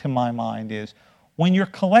mistake, to my mind, is when you're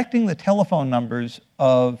collecting the telephone numbers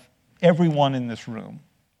of everyone in this room,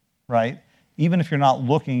 right, even if you're not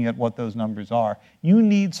looking at what those numbers are, you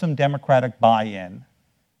need some democratic buy-in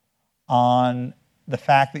on the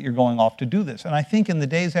fact that you're going off to do this. And I think in the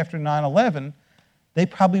days after 9/11, they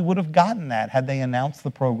probably would have gotten that had they announced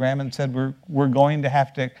the program and said, we're going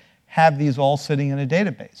to have these all sitting in a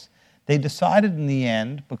database. They decided in the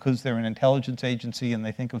end, because they're an intelligence agency and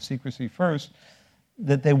they think of secrecy first,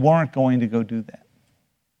 that they weren't going to go do that.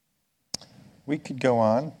 We could go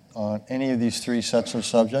on any of these three sets of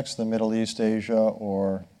subjects, the Middle East, Asia,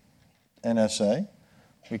 or NSA.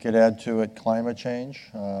 We could add to it climate change,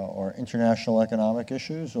 or international economic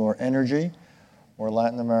issues, or energy, or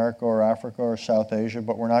Latin America, or Africa, or South Asia,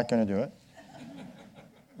 but we're not going to do it.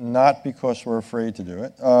 Not because we're afraid to do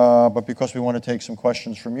it, but because we want to take some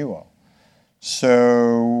questions from you all.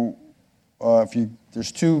 So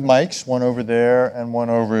there's two mics, one over there and one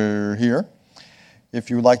over here. If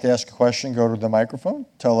you would like to ask a question, go to the microphone,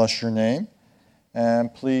 tell us your name,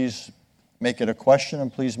 and please make it a question,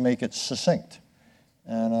 and please make it succinct.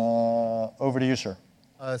 And over to you, sir.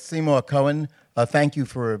 Seymour Cohen, thank you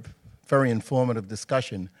for a very informative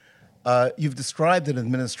discussion. You've described an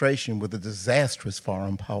administration with a disastrous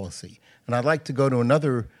foreign policy. And I'd like to go to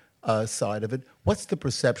another side of it. What's the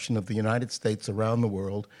perception of the United States around the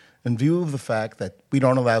world in view of the fact that we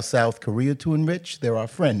don't allow South Korea to enrich? They're our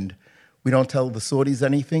friend. We don't tell the Saudis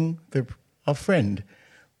anything. They're our friend.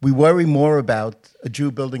 We worry more about a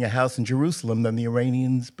Jew building a house in Jerusalem than the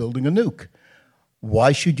Iranians building a nuke.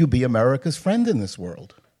 Why should you be America's friend in this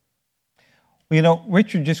world? Well,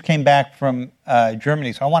 Richard just came back from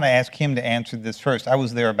Germany, so I want to ask him to answer this first. I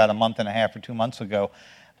was there about a month and a half or 2 months ago.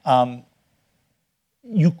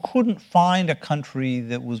 You couldn't find a country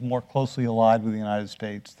that was more closely allied with the United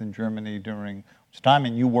States than Germany during which time,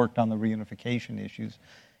 and you worked on the reunification issues.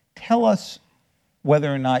 Tell us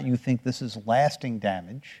whether or not you think this is lasting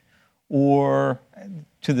damage to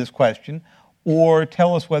this question, or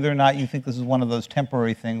tell us whether or not you think this is one of those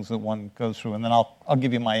temporary things that one goes through, and then I'll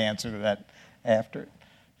give you my answer to that after.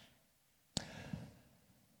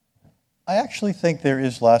 I actually think there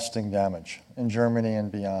is lasting damage in Germany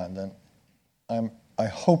and beyond, and I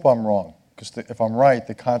hope I'm wrong, because if I'm right,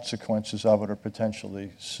 the consequences of it are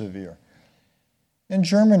potentially severe. In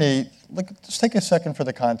Germany, let's take a second for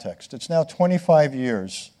the context. It's now 25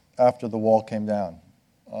 years after the wall came down.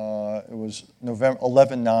 It was November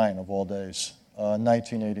 11/9 of all days,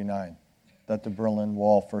 1989, that the Berlin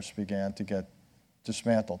Wall first began to get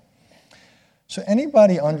dismantled. So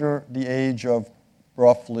anybody under the age of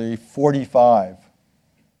roughly 45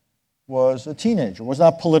 was a teenager, was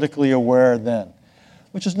not politically aware then,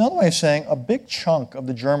 which is another way of saying a big chunk of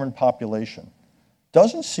the German population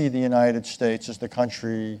doesn't see the United States as the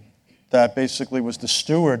country that basically was the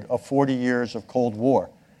steward of 40 years of Cold War,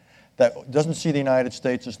 that doesn't see the United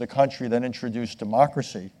States as the country that introduced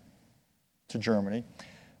democracy to Germany,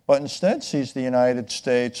 but instead sees the United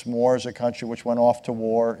States more as a country which went off to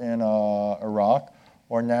war in Iraq,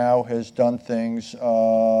 or now has done things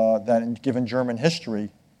that, given German history,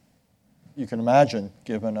 you can imagine,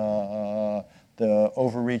 given the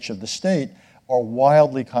overreach of the state, are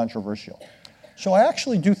wildly controversial. So I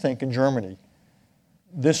actually do think in Germany,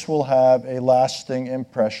 this will have a lasting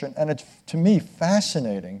impression. And it's, to me,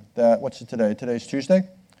 fascinating that, what's it today? Today's Tuesday?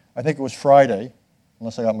 I think it was Friday,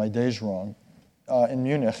 unless I got my days wrong, in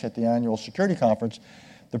Munich at the annual security conference,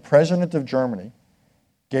 the president of Germany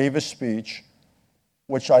gave a speech,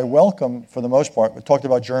 which I welcome for the most part. We talked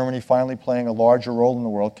about Germany finally playing a larger role in the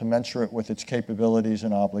world, commensurate with its capabilities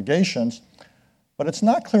and obligations. But it's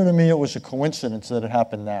not clear to me it was a coincidence that it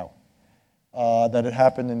happened now, that it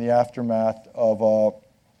happened in the aftermath of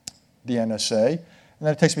the NSA. And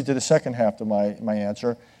that takes me to the second half of my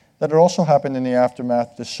answer, that it also happened in the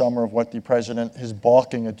aftermath this summer of what the president is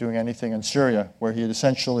balking at doing anything in Syria, where he had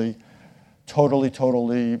essentially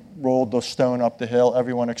totally rolled the stone up the hill.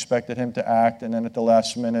 Everyone expected him to act, and then at the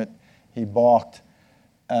last minute, he balked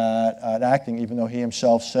at acting, even though he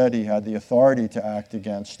himself said he had the authority to act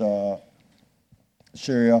against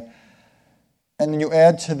Syria. And then you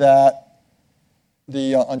add to that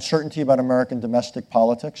the uncertainty about American domestic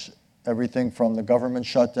politics, everything from the government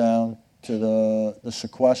shutdown to the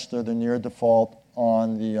sequester, the near default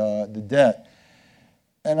on the debt.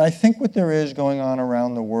 And I think what there is going on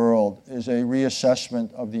around the world is a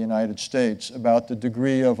reassessment of the United States about the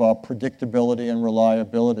degree of predictability and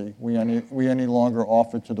reliability we any longer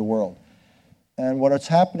offer to the world. And what's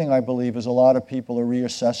happening, I believe, is a lot of people are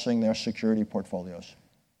reassessing their security portfolios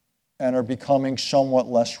and are becoming somewhat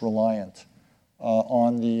less reliant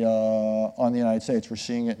on the United States. We're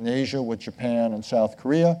seeing it in Asia with Japan and South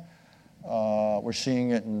Korea. We're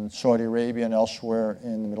seeing it in Saudi Arabia and elsewhere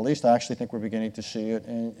in the Middle East. I actually think we're beginning to see it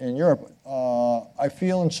in Europe. I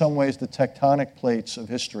feel in some ways the tectonic plates of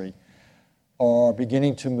history are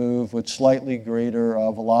beginning to move with slightly greater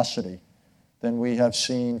velocity than we have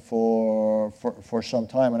seen for some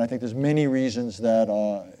time. And I think there's many reasons that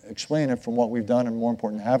explain it, from what we've done and, more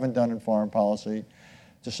important, haven't done in foreign policy,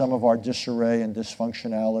 to some of our disarray and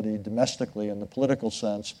dysfunctionality domestically in the political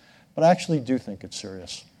sense. But I actually do think it's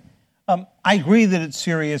serious. I agree that it's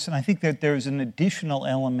serious, and I think that there's an additional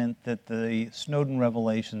element that the Snowden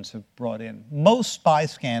revelations have brought in. Most spy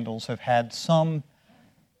scandals have had some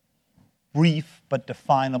brief but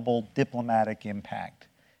definable diplomatic impact.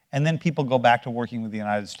 And then people go back to working with the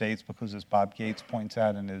United States because, as Bob Gates points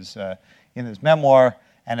out in his memoir,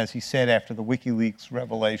 and as he said after the WikiLeaks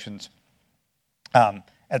revelations,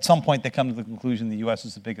 at some point they come to the conclusion the U.S.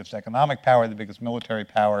 is the biggest economic power, the biggest military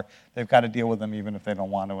power. They've got to deal with them even if they don't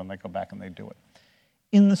want to, and they go back and they do it.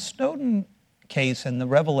 In the Snowden case and the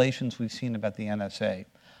revelations we've seen about the NSA,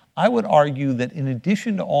 I would argue that in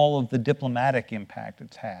addition to all of the diplomatic impact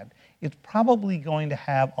it's had, it's probably going to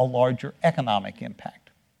have a larger economic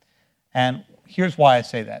impact. And here's why I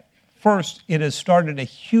say that. First, it has started a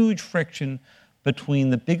huge friction between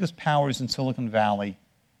the biggest powers in Silicon Valley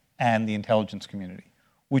and the intelligence community,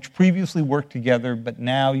 which previously worked together, but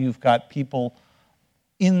now you've got people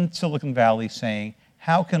in Silicon Valley saying,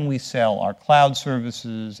 how can we sell our cloud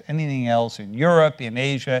services, anything else in Europe, in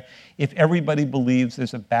Asia, if everybody believes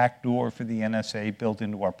there's a backdoor for the NSA built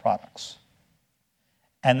into our products?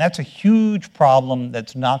 And that's a huge problem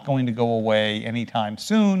that's not going to go away anytime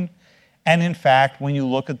soon. And in fact, when you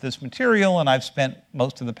look at this material, and I've spent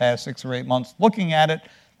most of the past 6 or 8 months looking at it,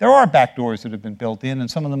 there are backdoors that have been built in, and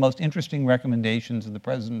some of the most interesting recommendations of the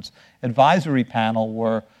President's advisory panel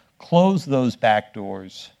were close those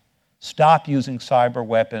backdoors, stop using cyber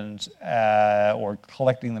weapons or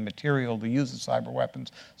collecting the material to use the cyber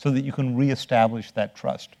weapons so that you can reestablish that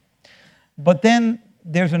trust. But then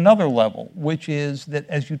there's another level, which is that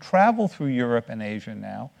as you travel through Europe and Asia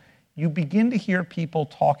now, you begin to hear people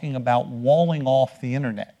talking about walling off the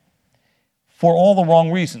internet. For all the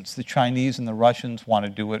wrong reasons. The Chinese and the Russians want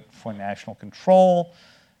to do it for national control.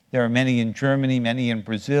 There are many in Germany, many in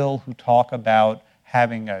Brazil who talk about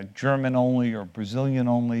having a German-only or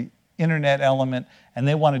Brazilian-only internet element, and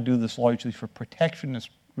they want to do this largely for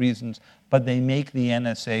protectionist reasons, but they make the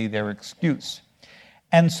NSA their excuse.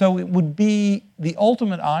 And so it would be the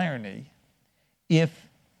ultimate irony if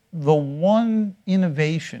the one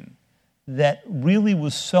innovation that really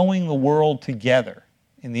was sewing the world together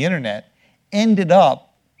in the internet ended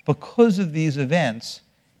up, because of these events,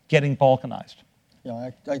 getting balkanized.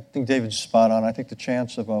 Yeah, I think David's spot on. I think the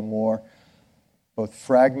chance of a more both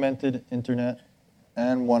fragmented internet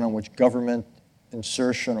and one on which government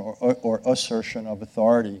insertion or assertion of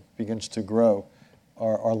authority begins to grow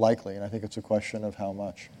are likely, and I think it's a question of how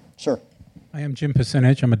much. Sir. I am Jim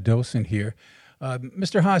Pasenich. I'm a docent here.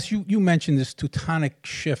 Mr. Haass, you mentioned this tectonic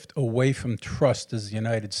shift away from trust as the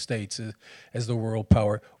United States, as the world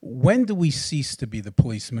power. When do we cease to be the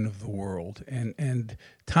policemen of the world? And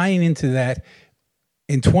tying into that,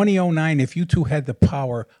 in 2009, if you two had the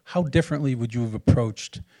power, how differently would you have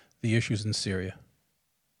approached the issues in Syria?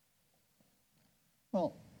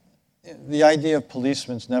 Well, the idea of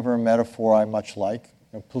policemen's never a metaphor I much like.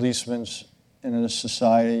 Policemen's in a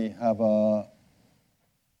society have a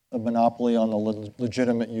monopoly on the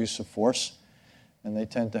legitimate use of force, and they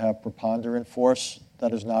tend to have preponderant force.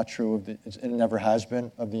 That is not true of it never has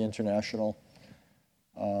been, of the international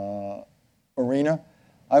arena.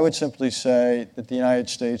 I would simply say that the United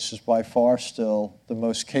States is by far still the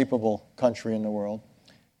most capable country in the world.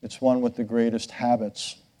 It's one with the greatest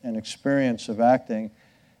habits and experience of acting.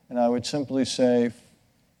 And I would simply say,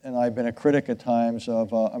 and I've been a critic at times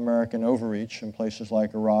of American overreach in places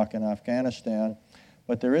like Iraq and Afghanistan,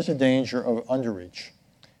 but there is a danger of underreach.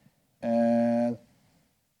 And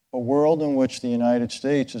a world in which the United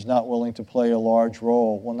States is not willing to play a large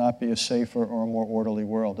role will not be a safer or a more orderly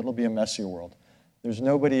world. It'll be a messier world. There's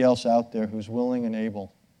nobody else out there who's willing and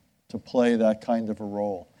able to play that kind of a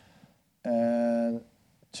role. And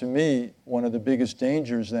to me, one of the biggest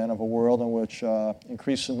dangers then of a world in which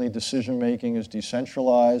increasingly decision-making is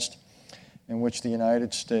decentralized, in which the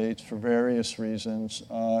United States, for various reasons,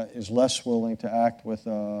 is less willing to act with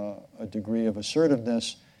a degree of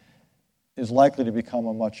assertiveness, is likely to become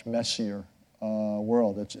a much messier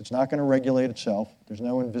world. It's not going to regulate itself. There's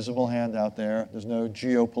no invisible hand out there. There's no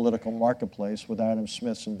geopolitical marketplace with Adam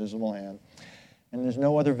Smith's invisible hand. And there's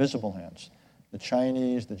no other visible hands. The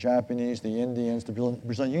Chinese, the Japanese, the Indians, the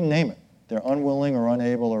Brazilians, you name it. They're unwilling or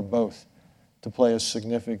unable or both to play a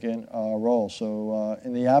significant role. So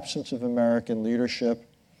in the absence of American leadership,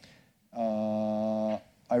 I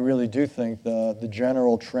really do think the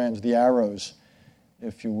general trends, the arrows,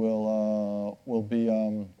 if you will be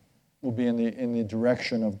in the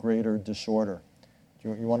direction of greater disorder.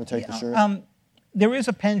 You want to take this, sir? There is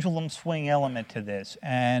a pendulum swing element to this,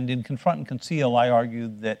 and in Confront and Conceal, I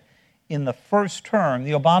argued that in the first term,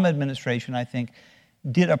 the Obama administration, I think,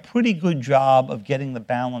 did a pretty good job of getting the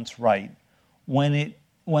balance right when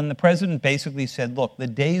the president basically said, look, the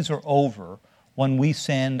days are over when we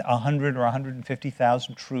send 100 or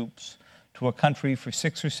 150,000 troops to a country for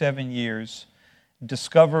 6 or 7 years,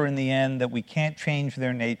 discover in the end that we can't change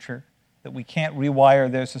their nature, that we can't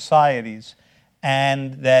rewire their societies,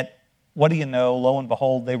 and that, what do you know, lo and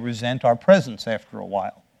behold, they resent our presence after a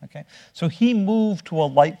while. Okay? So he moved to a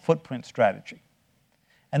light footprint strategy.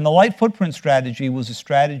 And the light footprint strategy was a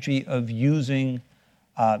strategy of using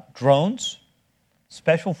drones,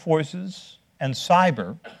 special forces, and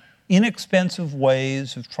cyber, inexpensive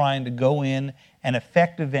ways of trying to go in and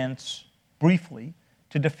affect events briefly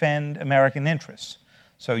to defend American interests.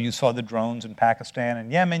 So you saw the drones in Pakistan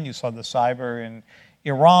and Yemen, you saw the cyber in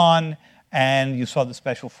Iran, and you saw the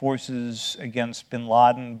special forces against bin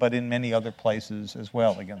Laden, but in many other places as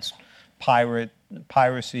well, against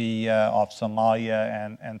piracy off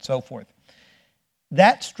Somalia and so forth.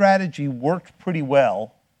 That strategy worked pretty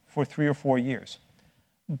well for 3 or 4 years.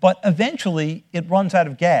 But eventually, it runs out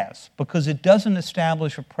of gas because it doesn't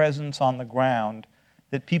establish a presence on the ground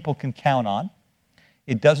that people can count on.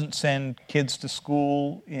 It doesn't send kids to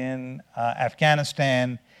school in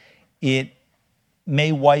Afghanistan. It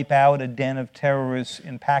may wipe out a den of terrorists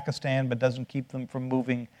in Pakistan, but doesn't keep them from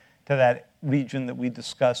moving to that region that we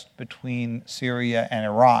discussed between Syria and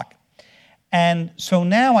Iraq. And so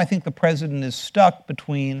now I think the president is stuck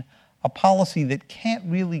between a policy that can't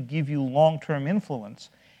really give you long-term influence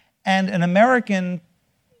and an American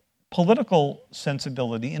political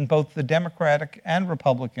sensibility in both the Democratic and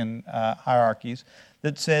Republican hierarchies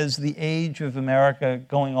that says the age of America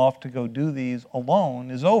going off to go do these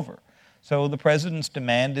alone is over. So the president's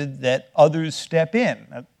demanded that others step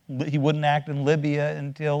in. He wouldn't act in Libya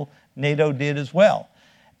until NATO did as well.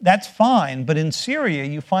 That's fine, but in Syria,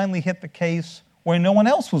 you finally hit the case where no one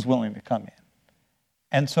else was willing to come in.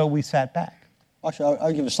 And so we sat back. Actually,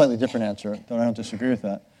 I'll give a slightly different answer, though I don't disagree with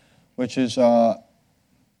that, which is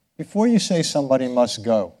before you say somebody must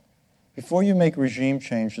go, before you make regime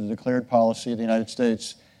change to the declared policy of the United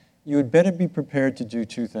States, you had better be prepared to do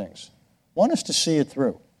 2 things. One is to see it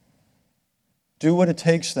through. Do what it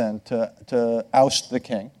takes then to oust the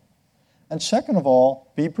king. And second of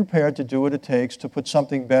all, be prepared to do what it takes to put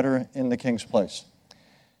something better in the king's place.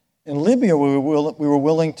 In Libya, we were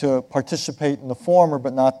willing to participate in the former,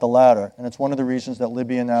 but not the latter. And it's one of the reasons that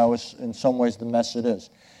Libya now is, in some ways, the mess it is.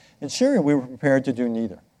 In Syria, we were prepared to do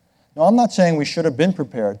neither. Now, I'm not saying we should have been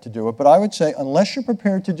prepared to do it, but I would say unless you're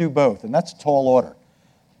prepared to do both, and that's a tall order,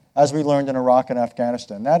 as we learned in Iraq and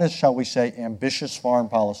Afghanistan. That is, shall we say, ambitious foreign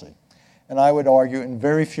policy. And I would argue in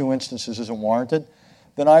very few instances isn't warranted.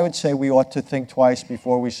 Then I would say we ought to think twice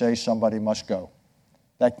before we say somebody must go.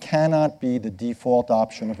 That cannot be the default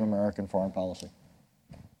option of American foreign policy.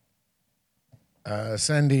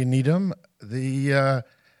 Sandy Needham,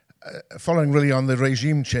 following really on the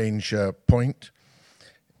regime change point,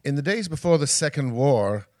 in the days before the Second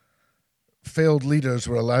War, failed leaders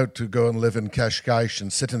were allowed to go and live in Kashkash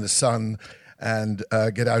and sit in the sun and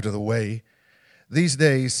get out of the way. These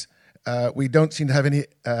days, we don't seem to have any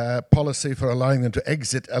policy for allowing them to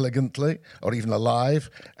exit elegantly or even alive,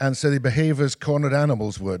 and so they behave as cornered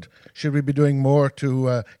animals would. Should we be doing more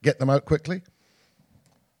to get them out quickly?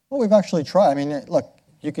 Well, we've actually tried. I mean, look,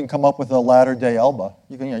 you can come up with a latter-day Elba.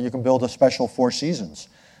 You can build a special Four Seasons.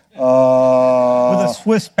 With a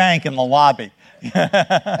Swiss bank in the lobby.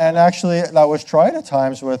 And actually, that was tried at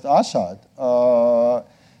times with Assad. But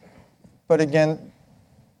again,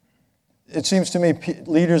 it seems to me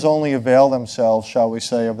leaders only avail themselves, shall we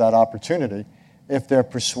say, of that opportunity if they're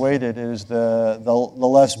persuaded it is the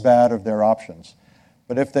less bad of their options.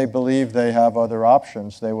 But if they believe they have other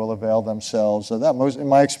options, they will avail themselves of that. In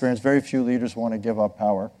my experience, very few leaders want to give up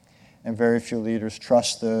power, and very few leaders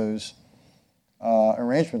trust those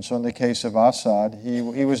arrangements. So in the case of Assad,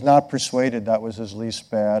 he was not persuaded that was his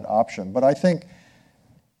least bad option. But I think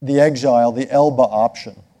the exile, the Elba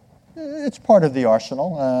option, it's part of the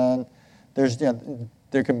arsenal, and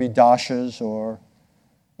there can be dashes, or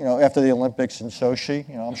after the Olympics in Sochi,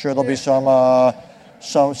 I'm sure there'll be some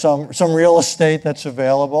real estate that's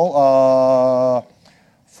available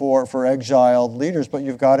for exiled leaders. But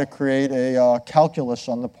you've got to create a calculus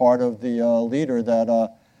on the part of the leader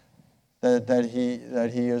that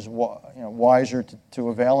he is wiser to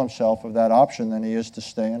avail himself of that option than he is to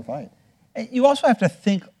stay and fight. You also have to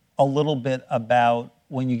think a little bit about,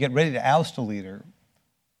 when you get ready to oust a leader,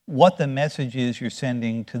 what the message is you're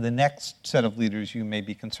sending to the next set of leaders you may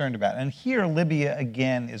be concerned about. And here, Libya,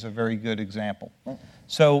 again, is a very good example.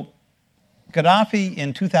 So Gaddafi,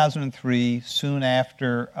 in 2003, soon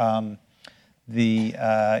after the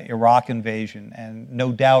Iraq invasion, and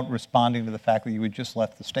no doubt responding to the fact that you had just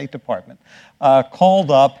left the State Department,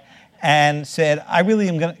 called up and said,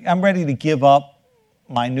 I'm ready to give up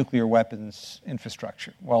my nuclear weapons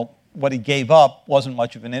infrastructure. Well, what he gave up wasn't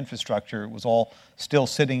much of an infrastructure. It was all still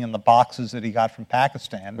sitting in the boxes that he got from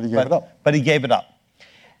Pakistan. But he gave it up. But he gave it up.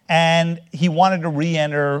 And he wanted to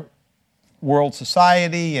re-enter world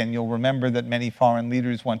society, and you'll remember that many foreign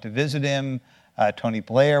leaders went to visit him. Tony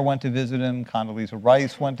Blair went to visit him. Condoleezza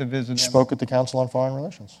Rice went to visit him. Spoke at the Council on Foreign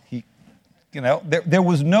Relations. There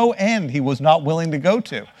was no end he was not willing to go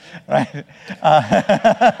to, right?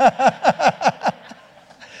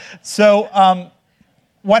 So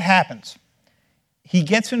what happens? He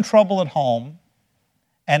gets in trouble at home,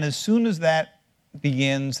 and as soon as that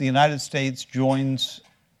begins, the United States joins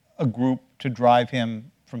a group to drive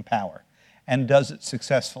him from power, and does it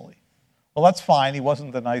successfully. Well, that's fine. He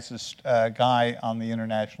wasn't the nicest guy on the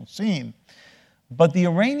international scene. But the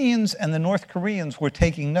Iranians and the North Koreans were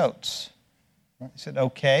taking notes. He said,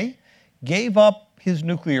 okay, gave up his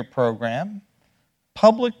nuclear program.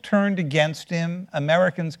 Public turned against him.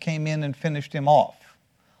 Americans came in and finished him off.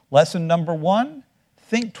 Lesson number one,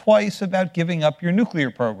 think twice about giving up your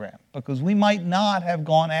nuclear program, because we might not have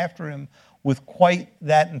gone after him with quite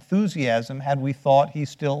that enthusiasm had we thought he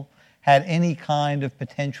still had any kind of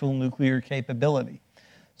potential nuclear capability.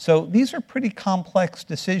 So these are pretty complex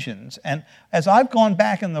decisions. And as I've gone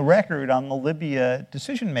back in the record on the Libya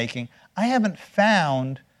decision-making, I haven't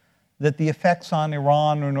found that the effects on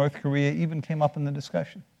Iran or North Korea even came up in the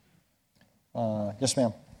discussion. Yes,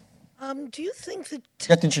 ma'am. Do you think that... You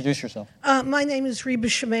have to introduce yourself. My name is Reba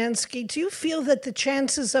Szymanski. Do you feel that the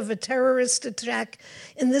chances of a terrorist attack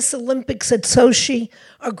in this Olympics at Sochi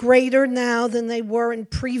are greater now than they were in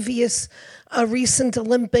previous recent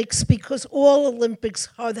Olympics? Because all Olympics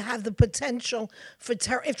have the potential for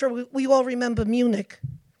terror. We all remember Munich.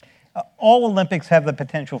 All Olympics have the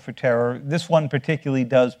potential for terror. This one particularly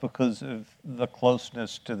does because of the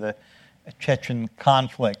closeness to the Chechen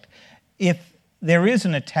conflict. If there is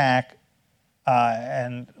an attack,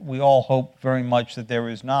 and we all hope very much that there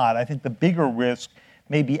is not, I think the bigger risk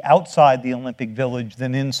may be outside the Olympic Village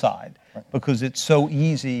than inside, because it's so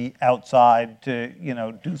easy outside to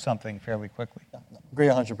do something fairly quickly. I agree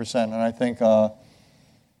 100%, and I think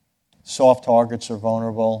soft targets are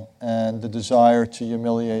vulnerable, and the desire to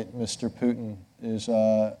humiliate Mr. Putin is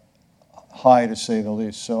high, to say the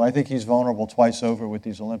least. So I think he's vulnerable twice over with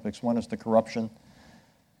these Olympics. One is the corruption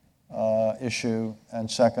issue, and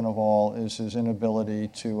second of all is his inability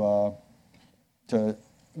to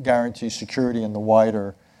guarantee security in the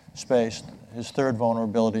wider space. His third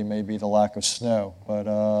vulnerability may be the lack of snow, but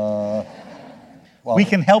well, we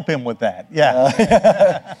can help him with that.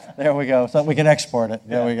 Yeah. There we go. So we can export it.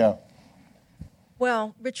 There we go.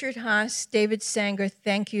 Well, Richard Haass, David Sanger,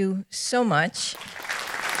 thank you so much.